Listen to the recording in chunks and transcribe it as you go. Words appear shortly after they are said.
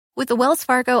With the Wells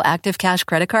Fargo Active Cash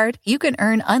Credit Card, you can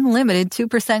earn unlimited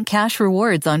 2% cash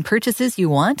rewards on purchases you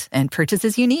want and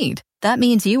purchases you need. That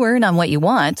means you earn on what you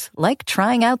want, like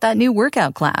trying out that new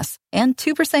workout class, and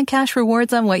 2% cash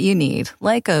rewards on what you need,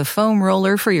 like a foam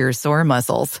roller for your sore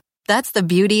muscles. That's the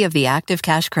beauty of the Active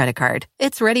Cash Credit Card.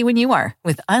 It's ready when you are,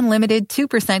 with unlimited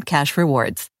 2% cash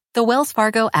rewards. The Wells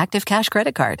Fargo Active Cash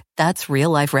Credit Card. That's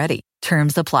real life ready.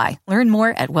 Terms apply. Learn more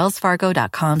at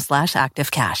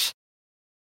wellsfargo.com/activecash.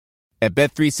 At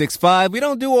Bet365, we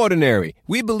don't do ordinary.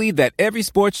 We believe that every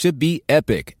sport should be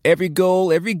epic. Every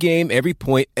goal, every game, every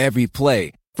point, every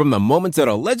play. From the moments that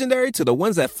are legendary to the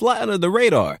ones that fly under the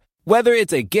radar. Whether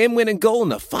it's a game-winning goal in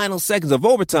the final seconds of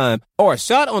overtime or a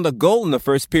shot on the goal in the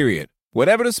first period.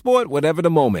 Whatever the sport, whatever the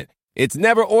moment. It's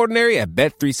never ordinary at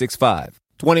Bet365.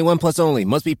 21 plus only.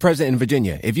 Must be present in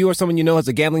Virginia. If you or someone you know has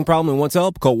a gambling problem and wants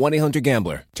help, call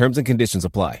 1-800-GAMBLER. Terms and conditions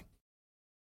apply.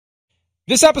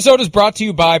 This episode is brought to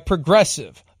you by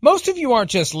Progressive. Most of you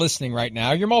aren't just listening right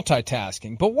now, you're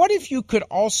multitasking. But what if you could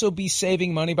also be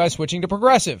saving money by switching to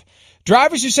Progressive?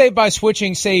 Drivers who save by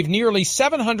switching save nearly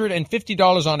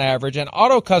 $750 on average, and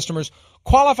auto customers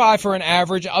qualify for an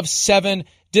average of 7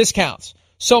 discounts.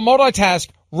 So multitask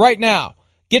right now.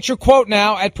 Get your quote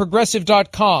now at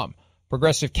Progressive.com.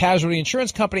 Progressive Casualty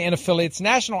Insurance Company and affiliates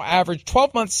national average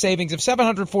 12-month savings of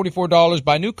 $744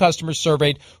 by new customers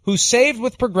surveyed who saved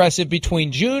with Progressive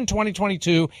between June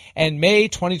 2022 and May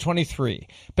 2023.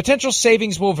 Potential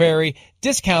savings will vary.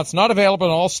 Discounts not available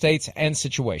in all states and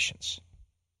situations.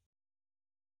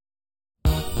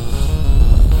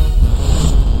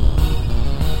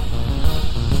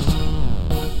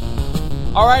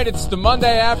 All right, it's the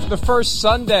Monday after the first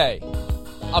Sunday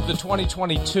of the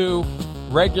 2022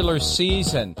 regular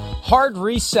season. Hard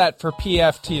reset for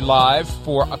PFT Live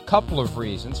for a couple of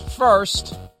reasons.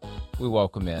 First, we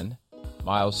welcome in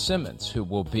Miles Simmons, who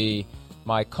will be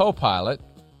my co-pilot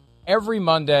every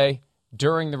Monday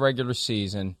during the regular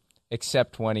season,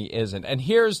 except when he isn't. And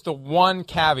here's the one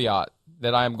caveat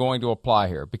that I am going to apply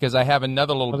here, because I have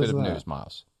another little bit of news,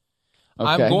 Miles. Okay.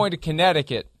 I'm going to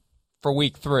Connecticut for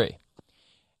week 3,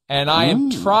 and I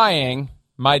am trying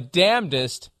my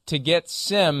damnedest to get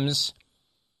Sims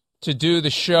to do the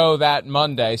show that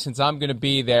Monday, since I'm going to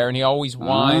be there, and he always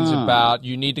whines about,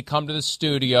 you need to come to the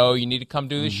studio, you need to come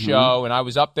do the show, and I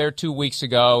was up there 2 weeks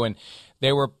ago, and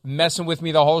they were messing with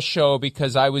me the whole show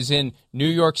because I was in New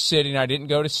York City, and I didn't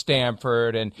go to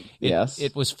Stamford, and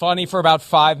it was funny for about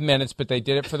 5 minutes, but they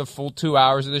did it for the full 2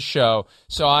 hours of the show,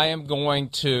 so I am going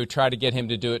to try to get him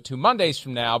to do it 2 Mondays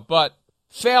from now, but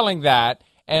failing that,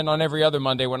 and on every other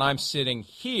Monday when I'm sitting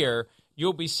here,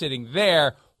 you'll be sitting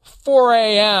there. 4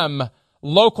 a.m.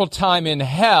 local time in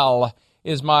hell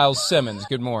is Miles Simmons.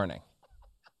 Good morning.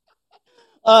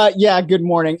 Yeah, good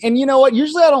morning. And you know what?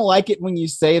 Usually I don't like it when you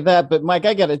say that, but Mike,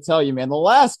 I got to tell you, man, the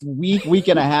last week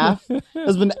and a half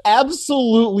has been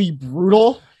absolutely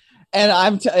brutal.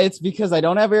 And it's because I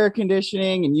don't have air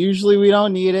conditioning, and usually we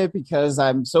don't need it because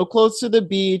I'm so close to the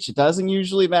beach. It doesn't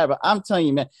usually matter, but I'm telling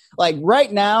you, man, like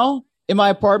right now in my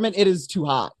apartment, it is too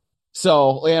hot.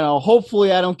 So,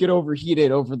 hopefully I don't get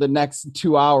overheated over the next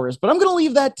 2 hours, but I'm going to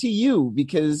leave that to you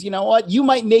because you know what? You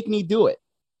might make me do it.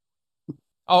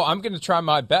 Oh, I'm going to try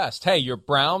my best. Hey, your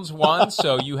Browns won,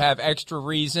 so you have extra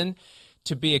reason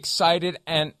to be excited.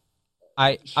 And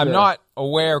I'm not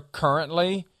aware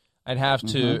currently. I'd have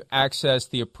to access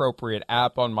the appropriate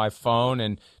app on my phone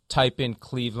and type in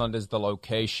Cleveland as the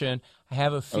location. I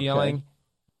have a feeling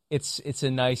it's a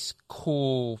nice,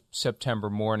 cool September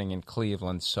morning in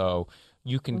Cleveland, so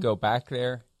you can go back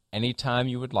there anytime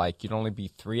you would like. You'd only be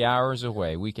 3 hours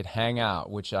away. We could hang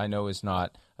out, which I know is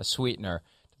not a sweetener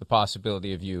to the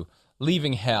possibility of you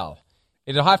leaving hell.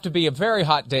 It'll have to be a very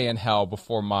hot day in hell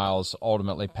before Miles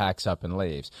ultimately packs up and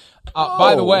leaves.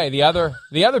 By the way, the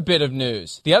other bit of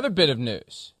news.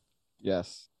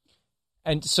 Yes.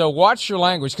 And so watch your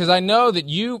language, because I know that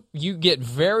you get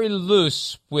very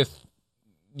loose with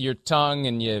your tongue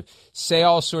and you say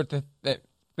all sorts of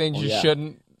things you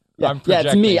shouldn't. Yeah,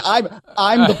 it's me. I'm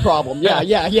the problem. Yeah.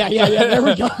 There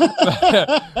we go.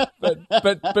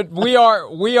 but we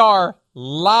are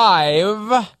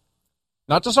live,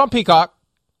 not just on Peacock,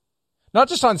 not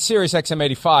just on Sirius XM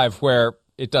 85, where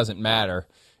it doesn't matter.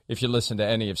 If you listen to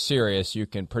any of Sirius, you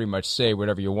can pretty much say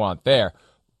whatever you want there.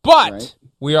 But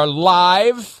we are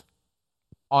live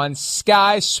on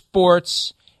Sky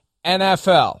Sports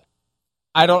NFL.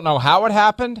 I don't know how it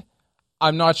happened.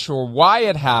 I'm not sure why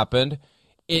it happened.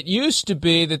 It used to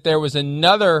be that there was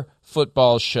another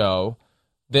football show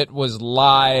that was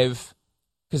live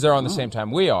because they're on the same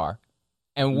time we are,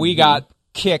 and we got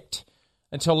kicked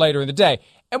until later in the day.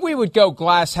 And we would go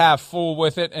glass half full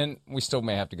with it, and we still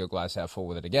may have to go glass half full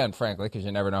with it again, frankly, because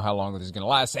you never know how long this is going to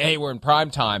last. Hey, we're in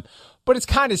prime time. But it's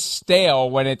kind of stale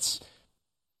when it's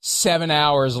 7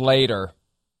 hours later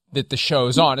that the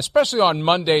show's on, especially on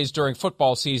Mondays during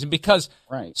football season, because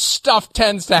stuff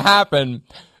tends to happen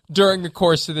during the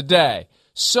course of the day.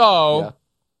 So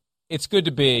it's good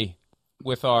to be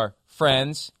with our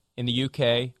friends in the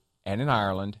UK and in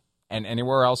Ireland and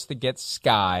anywhere else that gets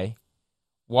Sky,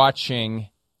 watching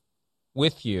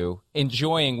with you,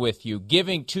 enjoying with you,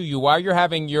 giving to you while you're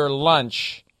having your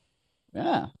lunch.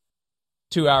 Yeah.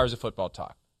 2 hours of football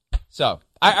talk. So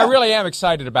I really am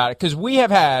excited about it because we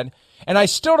have had, and I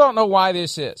still don't know why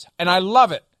this is, and I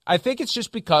love it. I think it's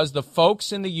just because the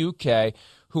folks in the UK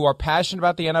who are passionate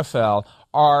about the NFL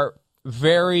are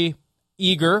very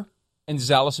eager and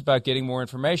zealous about getting more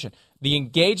information. The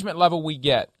engagement level we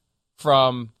get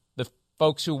from the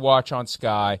folks who watch on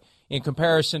Sky in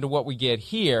comparison to what we get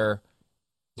here,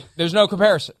 there's no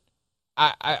comparison.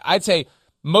 I'd say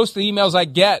most of the emails I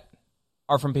get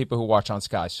are from people who watch on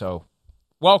Sky. So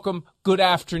welcome, good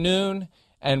afternoon,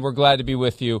 and we're glad to be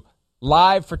with you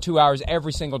live for 2 hours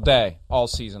every single day, all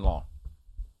season long.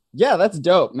 Yeah, that's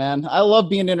dope, man. I love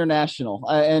being international.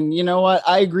 And you know what?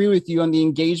 I agree with you on the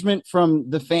engagement from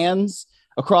the fans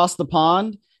across the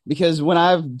pond, because when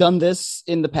I've done this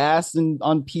in the past and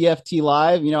on PFT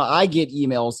Live, I get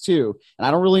emails too. And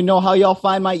I don't really know how y'all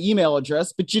find my email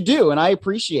address, but you do. And I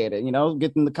appreciate it,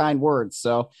 getting the kind words.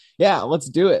 So yeah, let's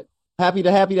do it. Happy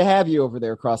to have you over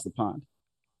there across the pond.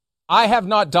 I have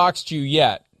not doxed you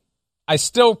yet. I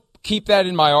still keep that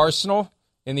in my arsenal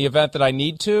in the event that I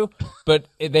need to, but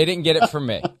they didn't get it from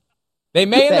me. They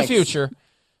may in the future,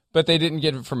 but they didn't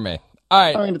get it from me. All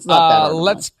right, I mean, it's not that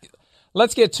hard.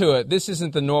 Let's get to it. This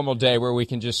isn't the normal day where we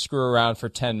can just screw around for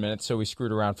 10 minutes, so we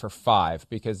screwed around for 5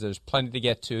 because there's plenty to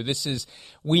get to.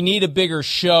 We need a bigger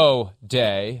show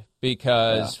day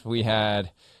because we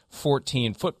had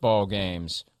 14 football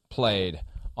games played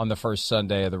on the first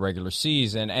Sunday of the regular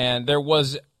season, and there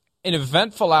was an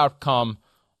eventful outcome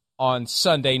on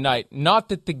Sunday night. Not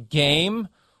that the game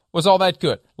was all that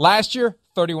good. Last year,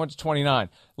 31-29.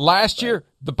 Last year,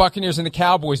 the Buccaneers and the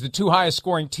Cowboys, the two highest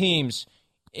scoring teams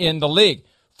in the league.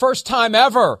 First time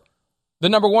ever the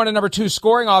number 1 and number 2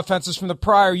 scoring offenses from the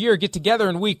prior year get together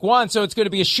in week 1, so it's going to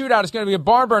be a shootout. It's going to be a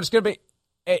barn burn. It's going to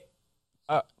be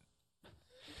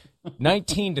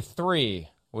 19-3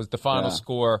 was the final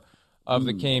score of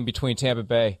the game between Tampa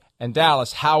Bay and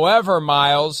Dallas. However,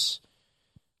 Miles,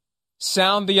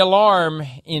 sound the alarm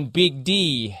in Big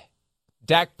D.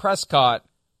 Dak Prescott,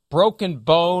 broken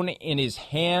bone in his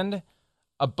hand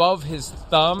above his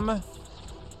thumb.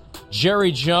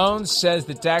 Jerry Jones says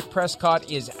that Dak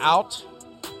Prescott is out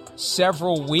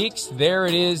several weeks. There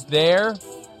it is there.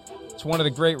 It's one of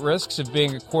the great risks of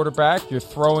being a quarterback. You're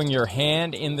throwing your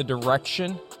hand in the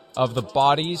direction of the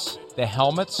bodies, the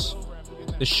helmets,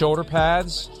 the shoulder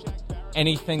pads,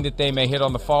 anything that they may hit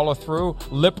on the follow-through.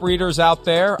 Lip readers out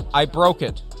there, I broke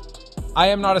it. I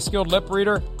am not a skilled lip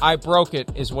reader. I broke it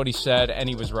is what he said, and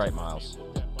he was right, Miles.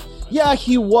 Yeah,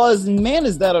 he was. Man,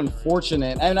 is that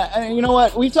unfortunate. And you know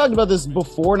what? We've talked about this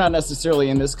before, not necessarily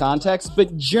in this context,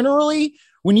 but generally,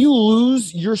 when you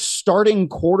lose your starting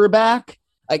quarterback,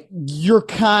 like, you're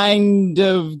kind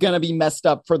of going to be messed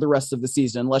up for the rest of the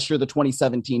season, unless you're the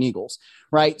 2017 Eagles,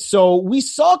 right? So we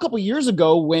saw a couple years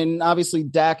ago when obviously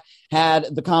Dak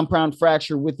had the compound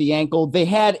fracture with the ankle. They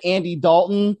had Andy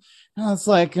Dalton. It's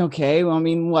like, okay, well, I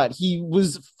mean, what? He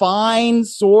was fine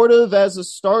sort of as a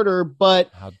starter,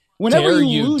 but whenever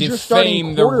you lose your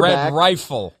starting quarterback, the Red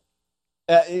Rifle.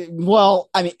 Well,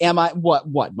 I mean, am I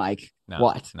what, Mike? No,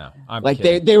 what? No, I'm like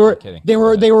kidding. they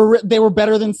were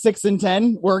better than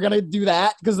 6-10. We're gonna do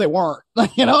that because they weren't.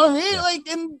 You know what I mean? Yeah. Like,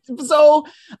 and so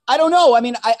I don't know. I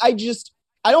mean,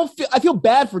 I feel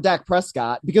bad for Dak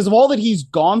Prescott because of all that he's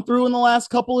gone through in the last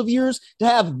couple of years. To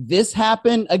have this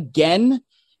happen again,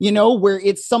 where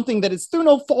it's something that it's through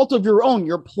no fault of your own.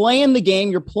 You're playing the game,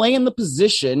 you're playing the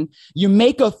position, you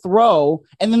make a throw,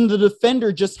 and then the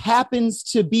defender just happens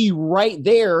to be right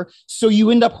there. So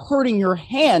you end up hurting your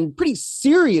hand pretty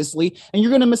seriously, and you're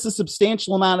going to miss a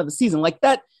substantial amount of the season. Like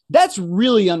that. That's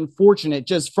really unfortunate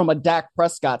just from a Dak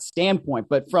Prescott standpoint,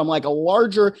 but from like a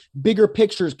larger, bigger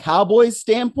pictures Cowboys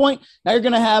standpoint, now you're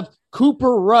going to have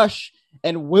Cooper Rush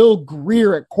and Will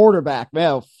Grier at quarterback.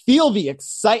 Man, feel the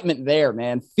excitement there,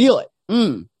 man. Feel it.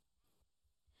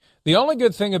 The only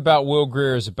good thing about Will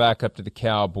Grier as a backup to the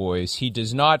Cowboys, he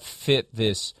does not fit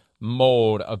this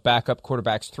mold of backup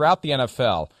quarterbacks throughout the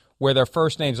NFL where their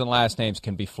first names and last names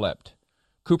can be flipped.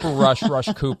 Cooper Rush,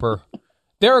 Rush Cooper.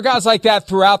 There are guys like that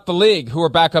throughout the league who are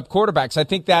backup quarterbacks. I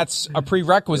think that's a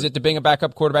prerequisite to being a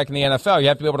backup quarterback in the NFL. You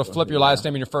have to be able to flip your last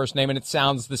name and your first name, and it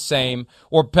sounds the same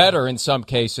or better in some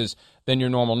cases than your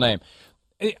normal name.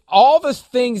 All the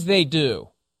things they do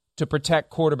to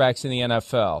protect quarterbacks in the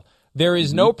NFL, there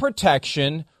is no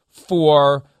protection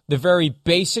for the very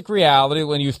basic reality.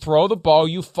 When you throw the ball,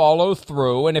 you follow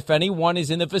through, and if anyone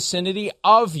is in the vicinity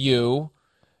of you,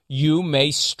 you may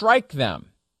strike them.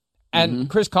 And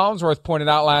Chris Collinsworth pointed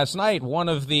out last night, one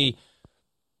of the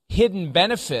hidden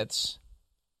benefits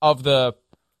of the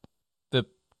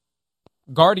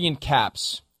Guardian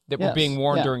caps that were being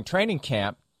worn during training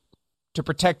camp to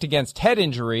protect against head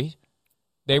injury,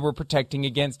 they were protecting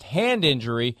against hand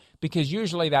injury, because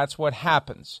usually that's what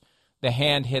happens. The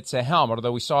hand hits a helmet.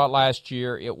 Although we saw it last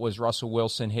year, it was Russell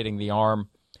Wilson hitting the arm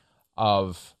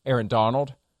of Aaron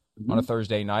Donald on a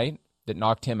Thursday night that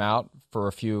knocked him out for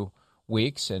a few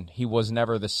weeks, and he was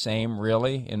never the same,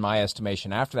 really, in my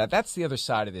estimation, after that. That's the other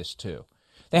side of this, too.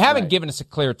 They haven't given us a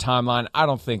clear timeline. I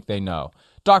don't think they know.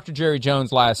 Dr. Jerry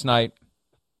Jones last night,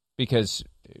 because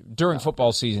during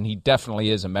football season, he definitely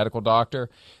is a medical doctor,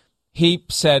 he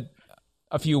said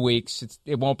a few weeks,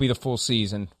 it won't be the full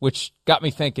season, which got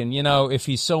me thinking, if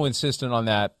he's so insistent on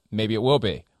that, maybe it will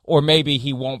be. Or maybe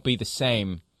he won't be the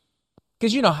same.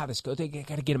 Because you know how this goes. They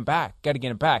got to get him back.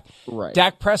 Right.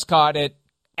 Dak Prescott at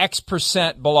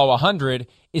X% below 100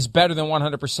 is better than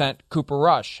 100% Cooper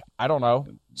Rush. I don't know.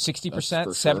 60%,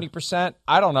 70%?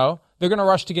 I don't know. They're going to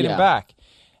rush to get him back.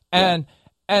 And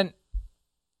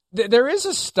there is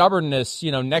a stubbornness,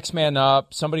 next man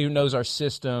up, somebody who knows our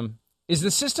system. Is the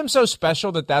system so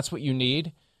special that that's what you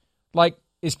need? Like,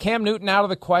 is Cam Newton out of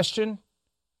the question?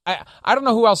 I don't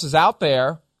know who else is out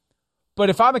there, but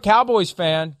if I'm a Cowboys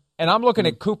fan and I'm looking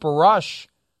at Cooper Rush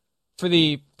for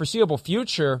the foreseeable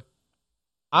future,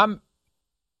 I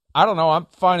don't know, I'm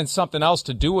finding something else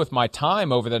to do with my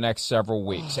time over the next several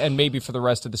weeks and maybe for the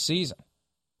rest of the season.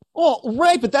 Well,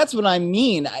 right, but that's what I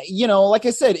mean. Like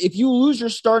I said, if you lose your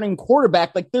starting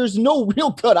quarterback, there's no real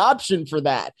good option for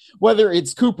that. Whether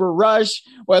it's Cooper Rush,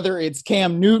 whether it's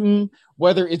Cam Newton,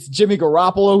 whether it's Jimmy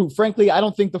Garoppolo, who frankly, I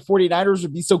don't think the 49ers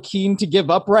would be so keen to give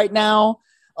up right now.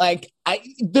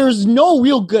 There's no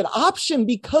real good option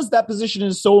because that position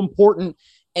is so important.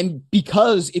 And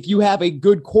because if you have a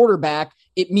good quarterback,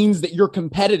 it means that you're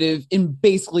competitive in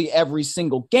basically every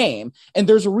single game. And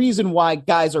there's a reason why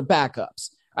guys are backups.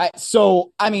 Right.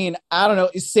 So, I don't know.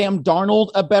 Is Sam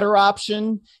Darnold a better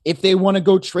option if they want to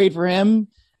go trade for him?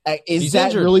 Is that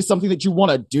injured. Really something that you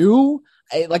want to do?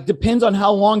 Depends on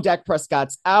how long Dak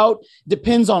Prescott's out.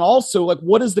 Depends on also,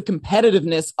 what is the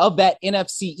competitiveness of that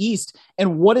NFC East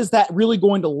and what is that really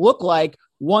going to look like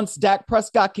once Dak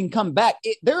Prescott can come back?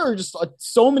 There are just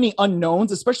so many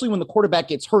unknowns, especially when the quarterback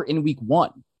gets hurt in week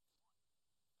 1.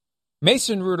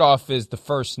 Mason Rudolph is the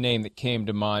first name that came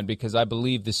to mind because I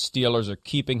believe the Steelers are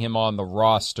keeping him on the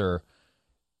roster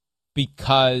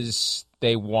because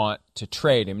they want to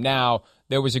trade him. Now,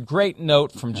 there was a great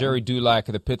note from Jerry Dulac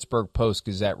of the Pittsburgh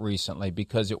Post-Gazette recently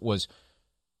because it was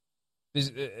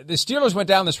the Steelers went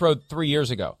down this road 3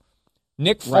 years ago.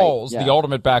 Nick Foles, the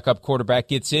ultimate backup quarterback,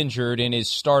 gets injured in his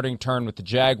starting turn with the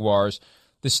Jaguars.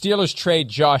 The Steelers trade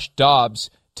Josh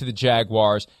Dobbs to the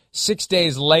Jaguars. 6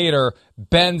 days later,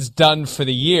 Ben's done for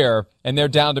the year, and they're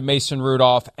down to Mason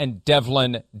Rudolph and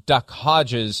Devlin Duck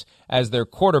Hodges as their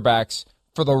quarterbacks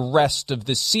for the rest of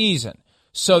the season.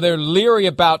 So they're leery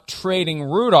about trading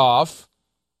Rudolph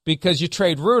because you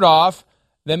trade Rudolph,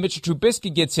 then Mitchell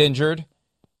Trubisky gets injured,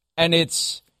 and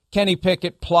it's Kenny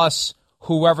Pickett plus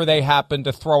whoever they happen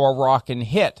to throw a rock and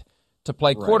hit to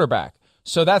play quarterback.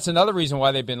 So that's another reason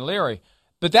why they've been leery.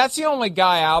 But that's the only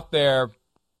guy out there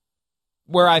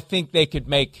where I think they could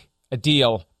make a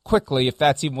deal quickly if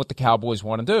that's even what the Cowboys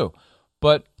want to do.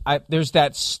 But there's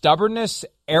that stubbornness,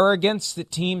 arrogance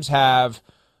that teams have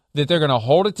that they're going to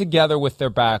hold it together with their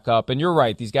backup. And you're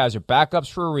right, these guys are backups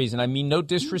for a reason. I mean, no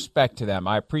disrespect to them.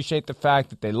 I appreciate the fact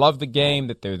that they love the game,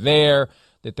 that they're there,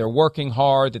 that they're working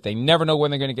hard, that they never know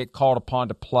when they're going to get called upon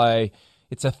to play.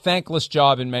 It's a thankless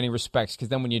job in many respects because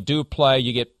then when you do play,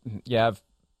 you have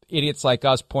idiots like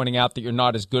us pointing out that you're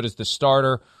not as good as the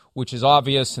starter, which is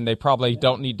obvious, and they probably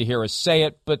don't need to hear us say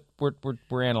it, but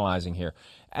we're analyzing here.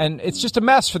 And it's just a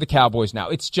mess for the Cowboys now.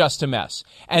 It's just a mess.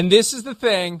 And this is the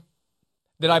thing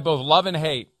that I both love and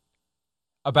hate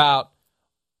about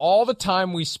all the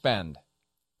time we spend.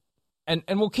 And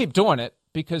we'll keep doing it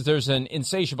because there's an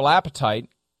insatiable appetite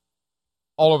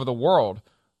all over the world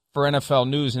for NFL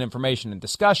news and information and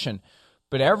discussion.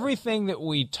 But everything that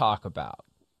we talk about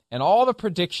and all the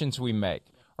predictions we make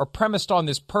are premised on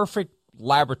this perfect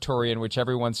laboratory in which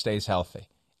everyone stays healthy.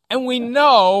 And we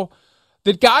know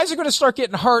that guys are going to start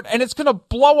getting hurt, and it's going to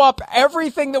blow up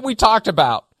everything that we talked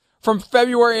about from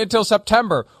February until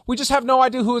September. We just have no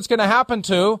idea who it's going to happen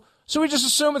to, so we just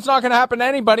assume it's not going to happen to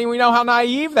anybody, and we know how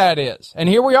naive that is. And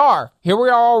here we are. Here we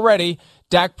are already.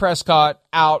 Dak Prescott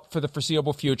out for the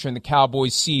foreseeable future in the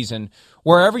Cowboys season.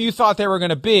 Wherever you thought they were going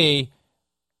to be,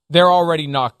 they're already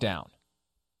knocked down.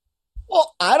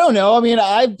 Well, I don't know. I mean,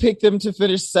 I picked them to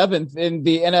finish 7th in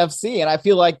the NFC, and I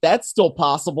feel like that's still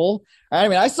possible. I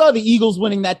mean, I saw the Eagles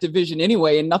winning that division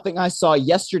anyway, and nothing I saw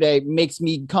yesterday makes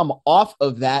me come off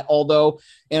of that. Although,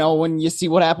 when you see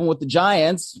what happened with the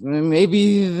Giants,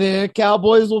 maybe the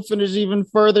Cowboys will finish even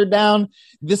further down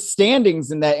the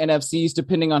standings in that NFC,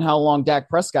 depending on how long Dak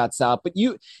Prescott's out. But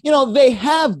they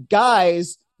have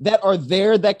guys that are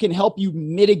there that can help you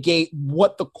mitigate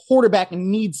what the quarterback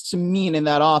needs to mean in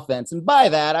that offense. And by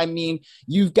that, I mean,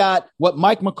 you've got what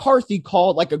Mike McCarthy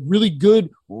called like a really good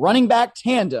running back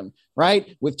tandem,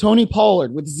 right? With Tony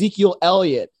Pollard, with Ezekiel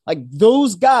Elliott. Like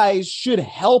those guys should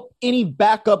help any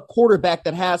backup quarterback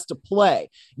that has to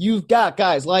play. You've got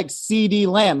guys like CeeDee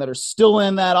Lamb that are still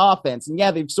in that offense. And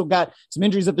yeah, they've still got some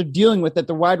injuries that they're dealing with at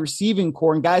the wide receiving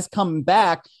core and guys coming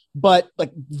back. But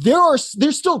like there's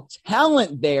still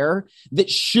talent there that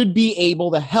should be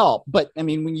able to help. But I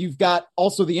mean, when you've got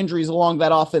also the injuries along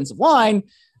that offensive line,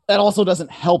 that also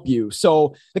doesn't help you.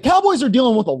 So the Cowboys are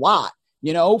dealing with a lot,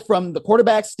 from the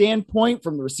quarterback standpoint,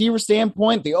 from the receiver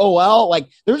standpoint, the OL, like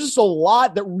there's just a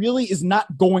lot that really is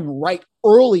not going right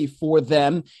early for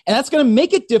them. And that's going to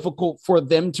make it difficult for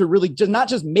them to really just not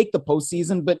just make the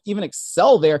postseason, but even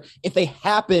excel there if they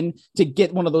happen to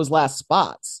get one of those last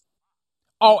spots.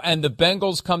 Oh, and the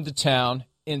Bengals come to town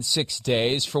in 6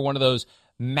 days for one of those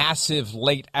massive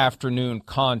late afternoon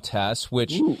contests,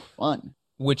 which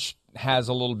has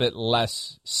a little bit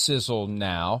less sizzle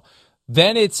now.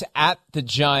 Then it's at the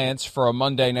Giants for a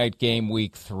Monday night game,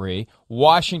 week 3.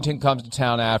 Washington comes to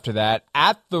town after that.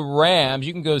 At the Rams,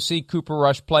 you can go see Cooper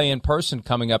Rush play in person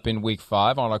coming up in week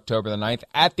 5 on October the 9th.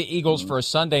 At the Eagles for a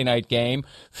Sunday night game.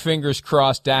 Fingers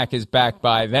crossed Dak is back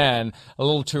by then. A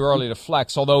little too early to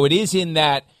flex, although it is in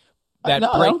that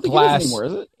break glass. Anymore,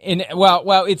 is it?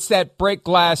 Well, it's that break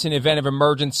glass in event of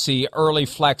emergency, early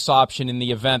flex option in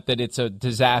the event that it's a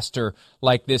disaster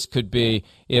like this could be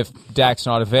if Dak's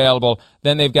not available.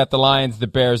 Then they've got the Lions, the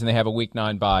Bears, and they have a week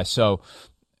 9 bye. So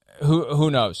who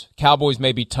knows? Cowboys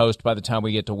may be toast by the time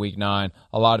we get to week 9.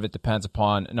 A lot of it depends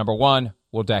upon, number 1,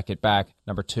 will Dak get back?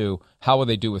 Number 2, how will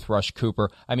they do with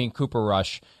Cooper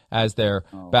Rush as their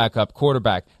backup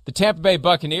quarterback? The Tampa Bay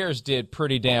Buccaneers did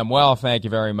pretty damn well, thank you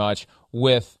very much,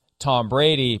 with Tom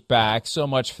Brady back. So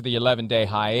much for the 11-day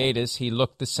hiatus. He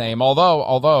looked the same,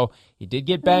 although he did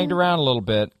get banged around a little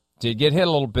bit, did get hit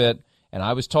a little bit, and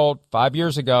I was told 5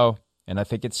 years ago, and I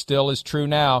think it still is true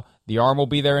now, the arm will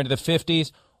be there into the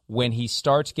 50s. When he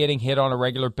starts getting hit on a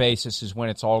regular basis is when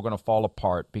it's all going to fall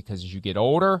apart, because as you get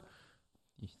older,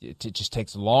 it just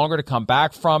takes longer to come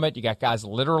back from it. You got guys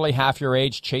literally half your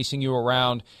age chasing you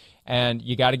around, and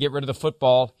you got to get rid of the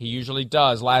football. He usually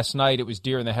does. Last night, it was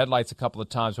deer in the headlights a couple of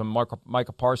times when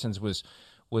Micah Parsons was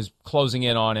closing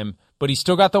in on him, but he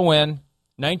still got the win.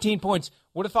 19 points.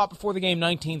 Would have thought before the game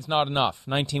 19's not enough.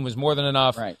 19 was more than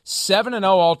enough. Right. 7-0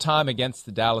 all-time against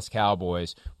the Dallas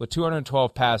Cowboys with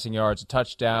 212 passing yards, a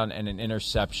touchdown, and an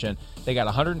interception. They got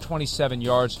 127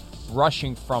 yards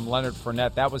rushing from Leonard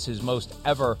Fournette. That was his most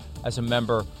ever as a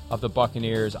member of the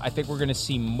Buccaneers. I think we're going to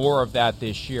see more of that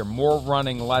this year. More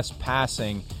running, less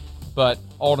passing, but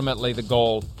ultimately the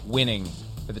goal, winning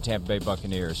for the Tampa Bay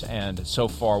Buccaneers. And so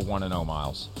far, 1-0,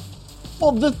 Miles.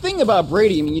 Well, the thing about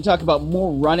Brady, I mean, you talk about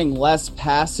more running, less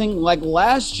passing. Like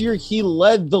last year, he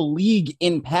led the league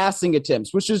in passing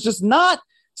attempts, which is just not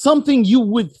something you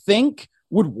would think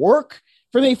would work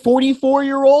from a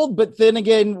 44-year-old. But then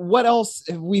again, what else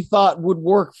we thought would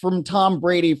work from Tom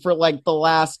Brady for like the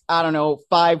last,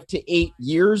 5 to 8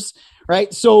 years,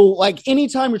 right? So like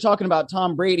anytime you're talking about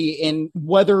Tom Brady and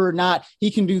whether or not he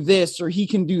can do this or he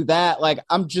can do that, like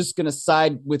I'm just going to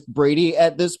side with Brady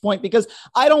at this point because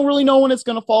I don't really know when it's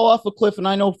going to fall off a cliff. And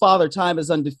I know Father Time is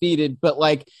undefeated, but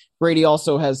like Brady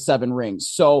also has 7 rings.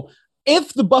 So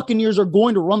if the Buccaneers are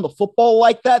going to run the football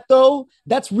like that, though,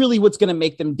 that's really what's going to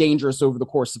make them dangerous over the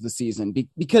course of the season.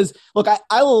 Because, look,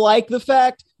 I like the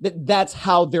fact that that's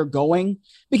how they're going.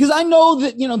 Because I know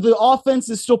that, the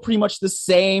offense is still pretty much the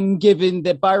same, given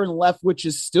that Byron Leftwich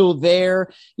is still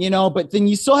there, but then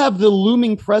you still have the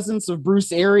looming presence of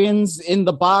Bruce Arians in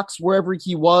the box wherever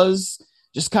he was.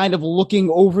 just kind of looking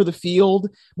over the field.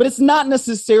 But it's not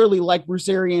necessarily like Bruce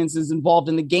Arians is involved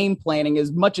in the game planning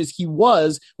as much as he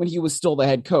was when he was still the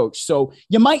head coach. So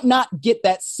you might not get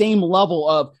that same level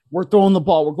of we're throwing the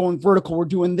ball, we're going vertical, we're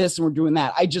doing this and we're doing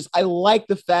that. I like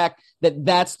the fact that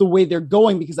that's the way they're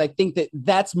going, because I think that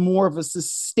that's more of a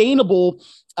sustainable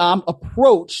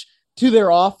approach to their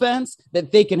offense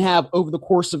that they can have over the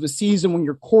course of a season when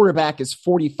your quarterback is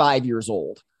 45 years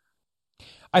old.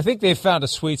 I think they've found a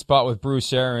sweet spot with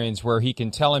Bruce Arians where he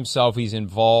can tell himself he's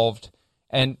involved.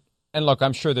 And look,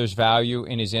 I'm sure there's value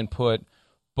in his input,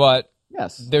 but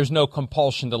yes, there's no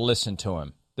compulsion to listen to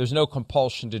him. There's no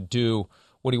compulsion to do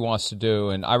what he wants to do.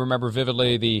 And I remember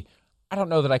vividly I don't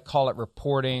know that I call it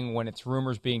reporting when it's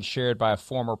rumors being shared by a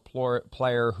former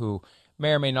player who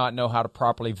may or may not know how to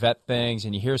properly vet things,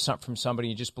 and you hear something from somebody,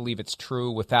 you just believe it's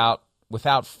true without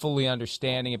fully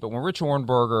understanding it. But when Rich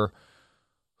Ohrnberger,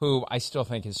 who I still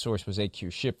think his source was A.Q.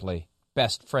 Shipley,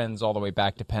 best friends all the way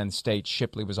back to Penn State,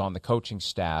 Shipley was on the coaching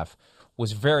staff,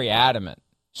 was very adamant,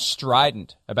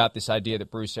 strident about this idea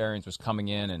that Bruce Arians was coming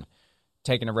in and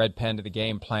taking a red pen to the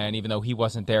game plan, even though he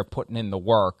wasn't there putting in the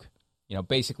work.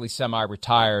 Basically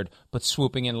semi-retired, but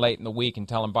swooping in late in the week and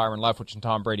telling Byron Leftwich and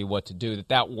Tom Brady what to do,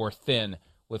 that wore thin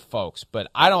with folks.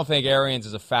 But I don't think Arians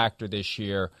is a factor this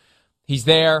year. He's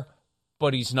there,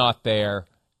 but he's not there.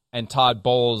 And Todd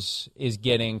Bowles is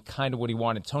getting kind of what he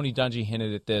wanted. Tony Dungy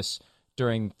hinted at this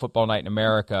during Football Night in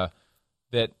America,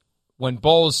 that when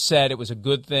Bowles said it was a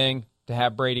good thing to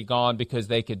have Brady gone because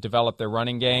they could develop their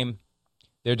running game,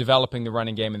 they're developing the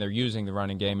running game and they're using the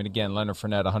running game. And again, Leonard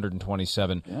Fournette,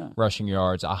 127 rushing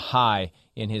yards, a high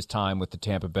in his time with the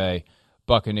Tampa Bay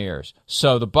Buccaneers.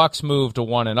 So the Bucs moved to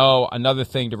 1-0. Another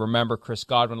thing to remember, Chris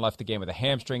Godwin left the game with a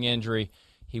hamstring injury.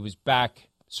 He was back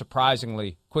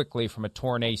surprisingly quickly from a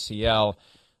torn ACL.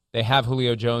 They have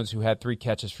Julio Jones, who had 3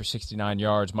 catches for 69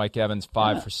 yards, Mike Evans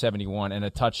 5 for 71 and a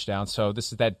touchdown. So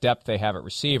this is that depth they have at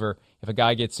receiver. If a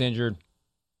guy gets injured,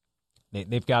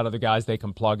 they've got other guys they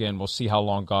can plug in. We'll see how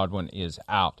long Godwin is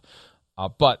out.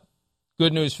 But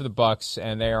good news for the Bucs,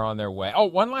 and they are on their way. Oh,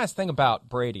 one last thing about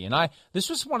Brady. And this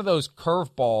was one of those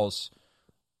curveballs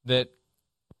that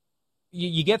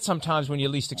you get sometimes when you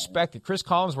least expect it. Chris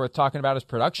Collinsworth talking about his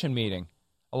production meeting,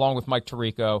 along with Mike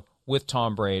Tirico, with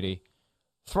Tom Brady,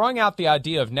 throwing out the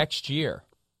idea of next year,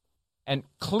 and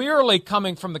clearly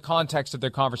coming from the context of their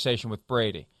conversation with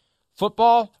Brady.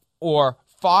 Football or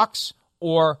Fox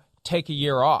or take a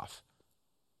year off.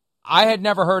 I had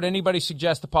never heard anybody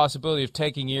suggest the possibility of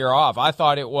taking a year off. I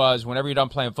thought it was whenever you're done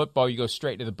playing football, you go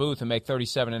straight to the booth and make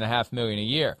 $37.5 million a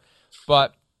year.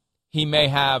 But he may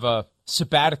have a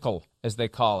sabbatical, as they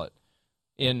call it,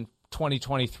 in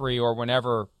 2023 or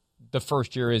whenever the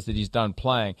first year is that he's done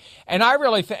playing. And I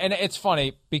really and it's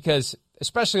funny because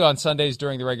especially on Sundays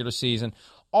during the regular season,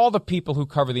 all the people who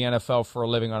cover the NFL for a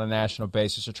living on a national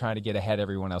basis are trying to get ahead of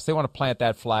everyone else. They want to plant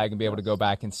that flag and be able to go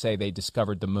back and say they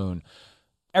discovered the moon.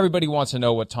 Everybody wants to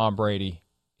know what Tom Brady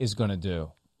is going to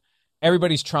do.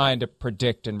 Everybody's trying to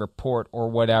predict and report or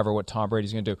whatever what Tom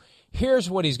Brady's going to do. Here's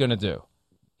what he's going to do.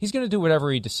 He's going to do whatever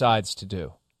he decides to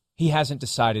do. He hasn't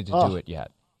decided to do it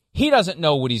yet. He doesn't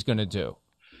know what he's going to do.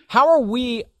 How are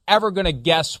we ever going to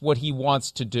guess what he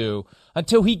wants to do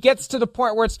until he gets to the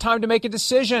point where it's time to make a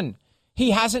decision?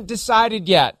 He hasn't decided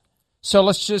yet. So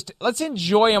let's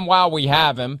enjoy him while we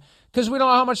have him, because we don't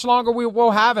know how much longer we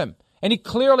will have him. And he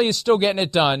clearly is still getting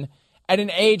it done at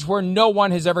an age where no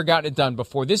one has ever gotten it done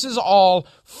before. This is all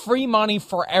free money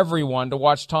for everyone to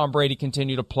watch Tom Brady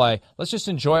continue to play. Let's just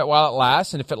enjoy it while it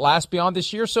lasts. And if it lasts beyond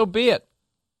this year, so be it.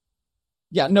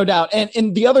 Yeah, no doubt.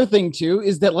 And the other thing, too,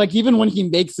 is that like even when he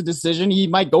makes a decision, he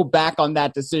might go back on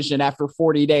that decision after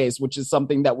 40 days, which is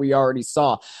something that we already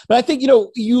saw. But I think, if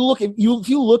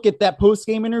you look at that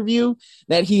post-game interview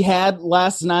that he had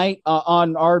last night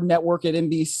on our network at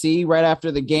NBC right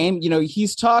after the game,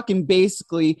 he's talking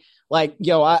basically like,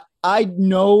 I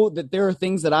know that there are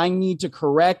things that I need to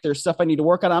correct. There's stuff I need to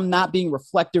work on. I'm not being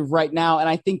reflective right now. And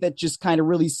I think that just kind of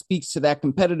really speaks to that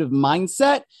competitive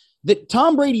mindset that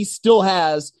Tom Brady still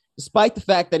has, despite the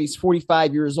fact that he's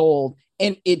 45 years old.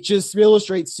 And it just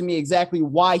illustrates to me exactly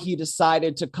why he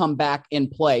decided to come back and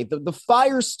play. The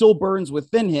fire still burns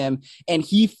within him, and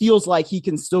he feels like he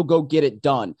can still go get it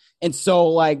done. And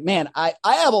so, man, I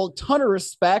have a ton of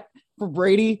respect for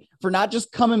Brady for not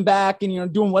just coming back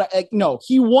and, doing what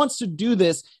he wants to do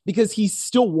this because he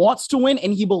still wants to win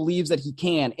and he believes that he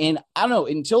can. And I don't know,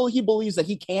 until he believes that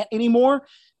he can't anymore,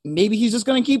 maybe he's just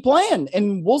going to keep playing,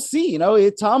 and we'll see.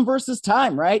 It's Tom versus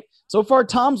time, right? So far,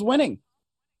 Tom's winning.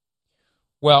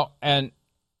 Well, and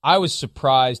I was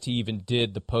surprised he even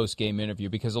did the post-game interview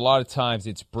because a lot of times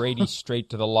it's Brady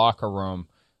straight to the locker room,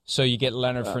 So you get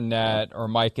Leonard Fournette or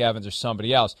Mike Evans or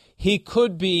somebody else. He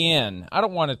could be in. I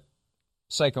don't want to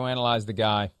psychoanalyze the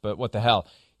guy, but what the hell.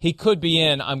 He could be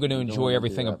in. I'm going to enjoy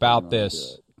everything about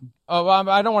this. Oh,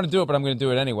 I don't want to do it, but I'm going to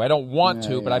do it anyway. I don't want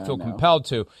to, but I feel compelled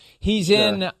to. He's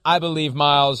in, I believe,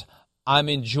 Miles. I'm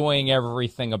enjoying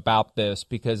everything about this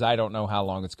because I don't know how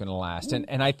long it's going to last.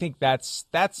 And I think that's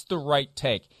the right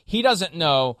take. He doesn't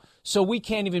know, so we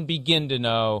can't even begin to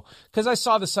know. Because I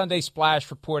saw the Sunday Splash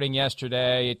reporting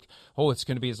yesterday. It's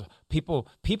going to be as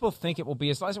people think it will be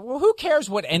as last. Well, who cares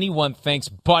what anyone thinks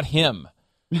but him?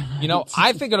 You know,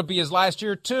 I think it'll be his last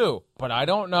year too, but I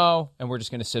don't know, and we're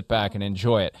just going to sit back and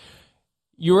enjoy it.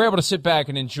 You were able to sit back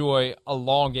and enjoy a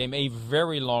long game, a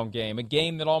very long game, a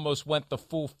game that almost went the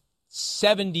full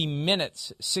 70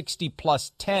 minutes, 60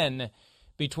 plus 10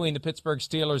 between the Pittsburgh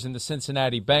Steelers and the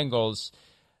Cincinnati Bengals.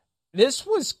 This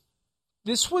was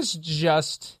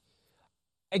just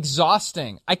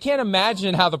exhausting. I can't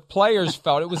imagine how the players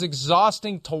felt. It was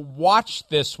exhausting to watch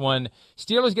this one.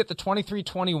 Steelers get the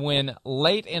 23-20 win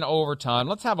late in overtime.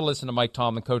 Let's have a listen to Mike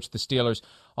Tomlin, coach of the Steelers,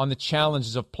 on the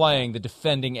challenges of playing the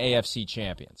defending AFC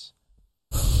champions.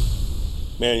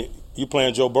 Man, you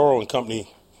playing Joe Burrow and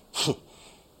company,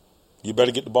 you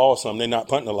better get the ball some. They're not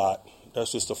punting a lot.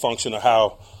 That's just a function of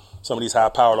how some of these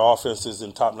high-powered offenses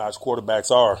and top-notch quarterbacks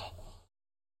are.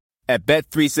 At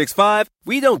Bet365,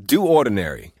 we don't do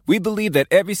ordinary. We believe that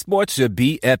every sport should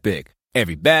be epic.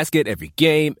 Every basket, every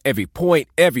game, every point,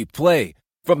 every play.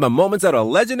 From the moments that are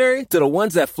legendary to the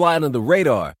ones that fly under the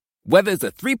radar. Whether it's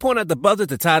a three-pointer at the buzzer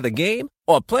to tie the game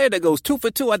or a player that goes 2 for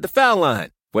 2 at the foul line.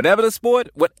 Whatever the sport,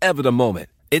 whatever the moment.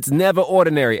 It's never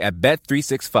ordinary at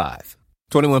Bet365.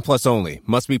 21 plus only.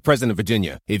 Must be present in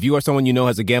Virginia. If you or someone you know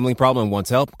has a gambling problem and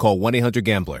wants help, call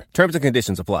 1-800-GAMBLER. Terms and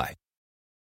conditions apply.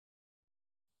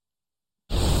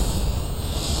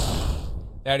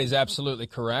 That is absolutely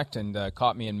correct, and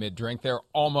caught me in mid-drink there.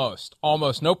 Almost.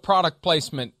 No product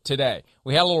placement today.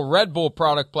 We had a little Red Bull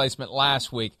product placement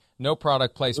last week. No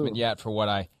product placement yet for what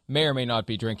I may or may not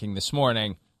be drinking this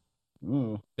morning.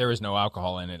 There is no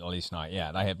alcohol in it, at least not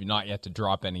yet. I have not yet to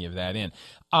drop any of that in.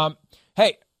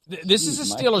 Hey, this is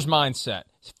a Steelers mindset.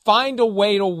 Find a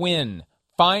way to win.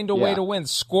 Find a way to win.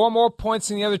 Score more points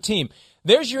than the other team.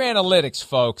 There's your analytics,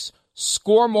 folks.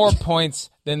 Score more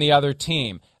points than the other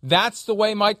team. That's the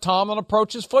way Mike Tomlin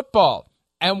approaches football.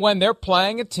 And when they're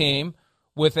playing a team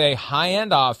with a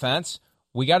high-end offense,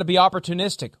 we got to be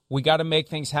opportunistic. We got to make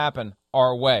things happen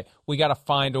our way. We got to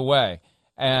find a way.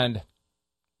 And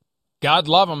God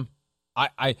love them.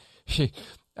 I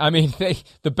mean,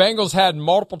 the Bengals had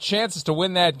multiple chances to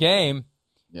win that game,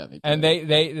 and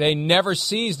they never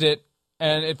seized it.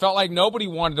 And it felt like nobody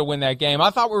wanted to win that game. I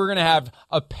thought we were going to have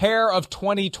a pair of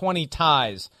 2020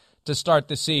 ties to start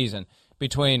the season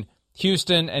between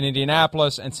Houston and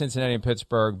Indianapolis and Cincinnati and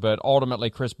Pittsburgh, but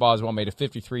ultimately Chris Boswell made a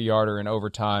 53-yarder in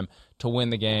overtime to win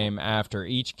the game after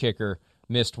each kicker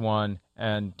missed one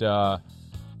and a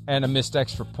missed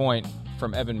extra point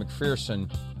from Evan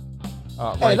McPherson.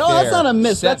 That's not a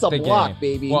miss. That's a block,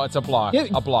 baby. Well, it's a block.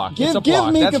 Give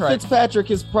Minka Fitzpatrick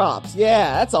his props.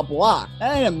 Yeah, that's a block.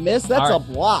 That ain't a miss. That's a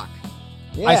block.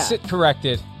 Yeah. I sit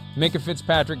corrected. Minka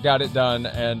Fitzpatrick got it done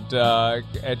and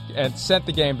sent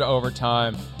the game to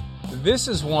overtime. This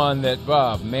is one that,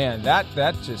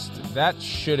 that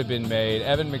should have been made.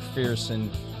 Evan McPherson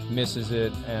misses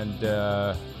it, and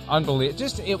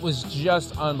unbelievable. It was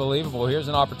just unbelievable. Here's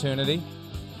an opportunity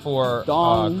for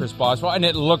Chris Boswell, and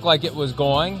it looked like it was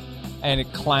going, and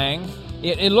it clanged.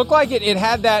 It looked like it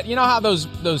had that. You know how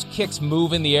those kicks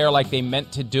move in the air like they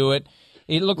meant to do it.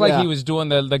 It looked like he was doing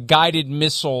the guided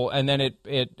missile, and then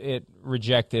it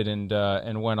rejected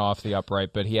and went off the upright.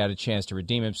 But he had a chance to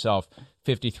redeem himself,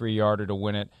 53-yarder to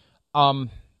win it.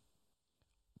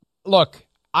 Look,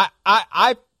 I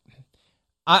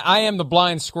am the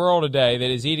blind squirrel today that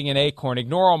is eating an acorn.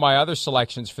 Ignore all my other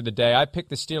selections for the day. I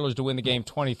picked the Steelers to win the game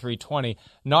 23-20,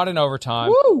 not in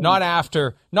overtime, not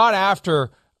after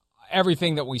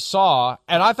everything that we saw,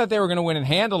 and I thought they were going to win it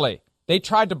handily. They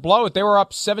tried to blow it. They were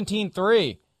up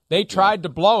 17-3. They tried to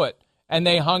blow it, and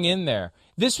they hung in there.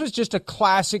 This was just a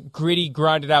classic, gritty,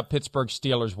 grinded-out Pittsburgh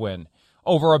Steelers win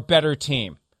over a better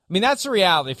team. I mean, that's the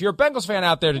reality. If you're a Bengals fan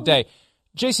out there today,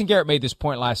 Jason Garrett made this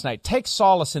point last night. Take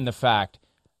solace in the fact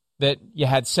that you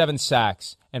had 7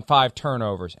 sacks and 5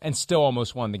 turnovers and still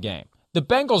almost won the game. The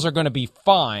Bengals are going to be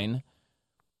fine.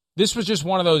 This was just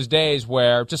one of those days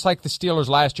where, just like the Steelers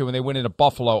last year when they went into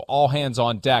Buffalo, all hands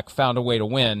on deck, found a way to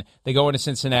win. They go into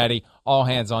Cincinnati, all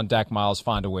hands on deck, Miles,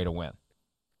 find a way to win.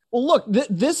 Well, look,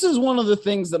 this is one of the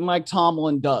things that Mike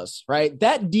Tomlin does, right?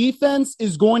 That defense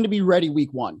is going to be ready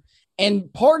week 1.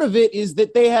 And part of it is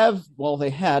that they had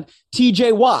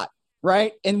TJ Watt,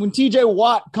 right? And when TJ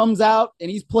Watt comes out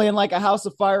and he's playing like a house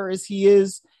of fire as he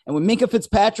is, and when Minkah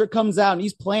Fitzpatrick comes out and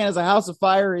he's playing as a house of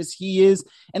fire as he is,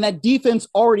 and that defense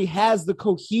already has the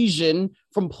cohesion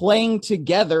from playing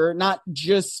together, not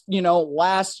just,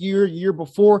 last year, year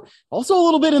before, also a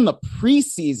little bit in the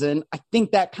preseason, I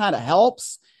think that kind of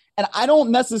helps. And I don't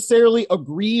necessarily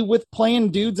agree with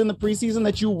playing dudes in the preseason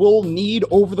that you will need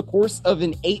over the course of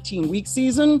an 18-week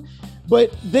season.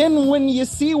 But then when you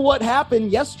see what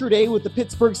happened yesterday with the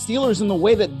Pittsburgh Steelers and the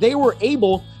way that they were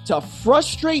able to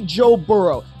frustrate Joe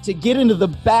Burrow, to get into the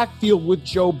backfield with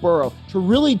Joe Burrow, to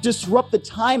really disrupt the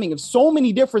timing of so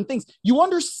many different things, you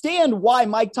understand why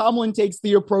Mike Tomlin takes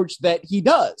the approach that he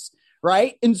does.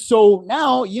 Right. And so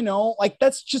now,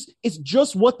 it's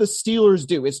just what the Steelers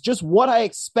do. It's just what I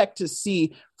expect to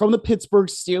see from the Pittsburgh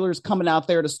Steelers coming out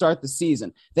there to start the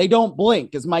season. They don't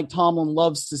blink, as Mike Tomlin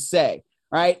loves to say.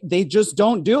 Right. They just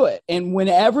don't do it. And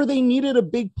whenever they needed a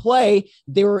big play,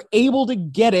 they were able to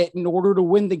get it in order to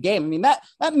win the game. I mean, that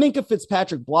Minkah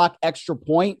Fitzpatrick block extra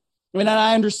point. I mean, and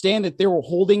I understand that there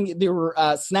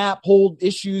were snap hold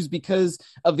issues because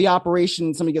of the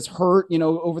operation. Somebody gets hurt,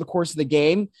 over the course of the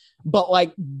game.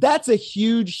 But that's a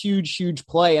huge, huge, huge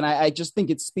play. And I just think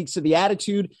it speaks to the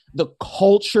attitude, the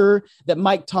culture that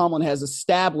Mike Tomlin has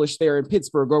established there in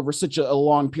Pittsburgh over such a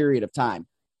long period of time.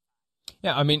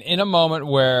 Yeah, I mean, in a moment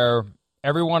where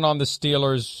everyone on the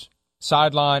Steelers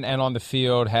sideline and on the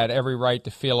field had every right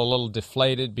to feel a little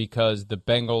deflated because the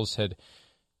Bengals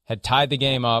had tied the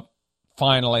game up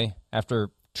finally after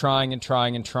trying and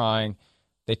trying and trying.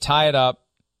 They tie it up.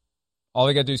 All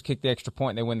they got to do is kick the extra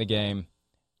point and they win the game.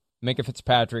 Minkah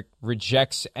Fitzpatrick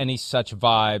rejects any such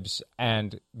vibes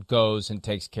and goes and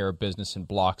takes care of business and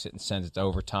blocks it and sends it to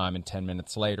overtime. And 10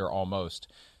 minutes later, almost,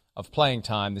 of playing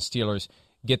time, the Steelers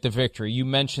get the victory. You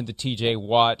mentioned the TJ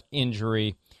Watt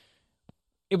injury.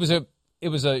 It was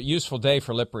a useful day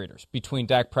for lip readers between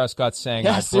Dak Prescott saying,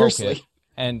 I broke it,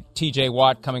 and TJ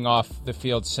Watt coming off the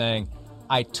field saying,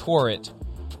 I tore it.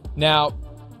 Now,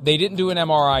 they didn't do an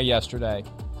MRI yesterday.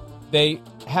 They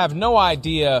have no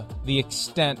idea the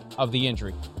extent of the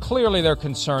injury. Clearly, they're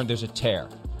concerned there's a tear.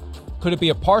 Could it be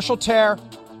a partial tear?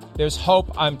 There's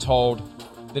hope, I'm told,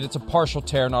 that it's a partial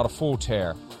tear, not a full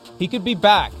tear. He could be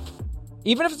back.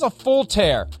 Even if it's a full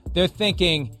tear, they're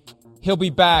thinking he'll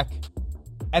be back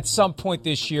at some point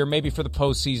this year, maybe for the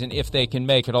postseason if they can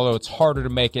make it, although it's harder to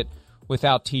make it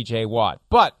without TJ Watt.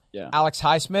 But Alex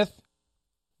Highsmith,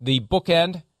 the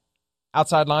bookend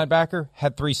outside linebacker,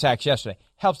 had 3 sacks yesterday.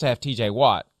 Helps to have TJ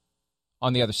Watt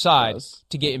on the other side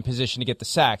to get in position to get the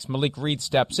sacks. Malik Reed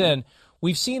steps in.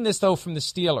 We've seen this, though, from the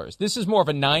Steelers. This is more of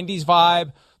a 90s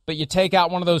vibe, but you take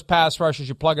out one of those pass rushers,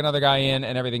 you plug another guy in,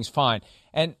 and everything's fine.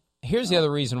 And here's the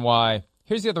other reason why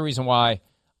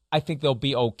I think they'll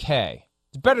be okay.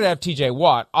 It's better to have TJ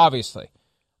Watt, obviously.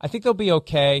 I think they'll be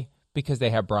okay because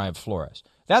they have Brian Flores.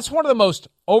 That's one of the most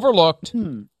overlooked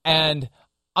and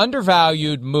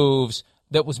undervalued moves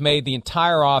that was made the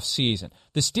entire offseason.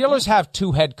 The Steelers have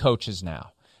 2 head coaches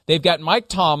now. They've got Mike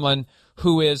Tomlin,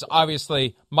 who is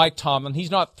obviously Mike Tomlin.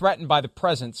 He's not threatened by the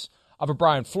presence of a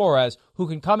Brian Flores, who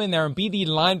can come in there and be the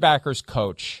linebackers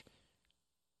coach.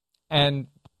 And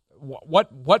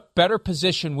what better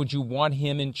position would you want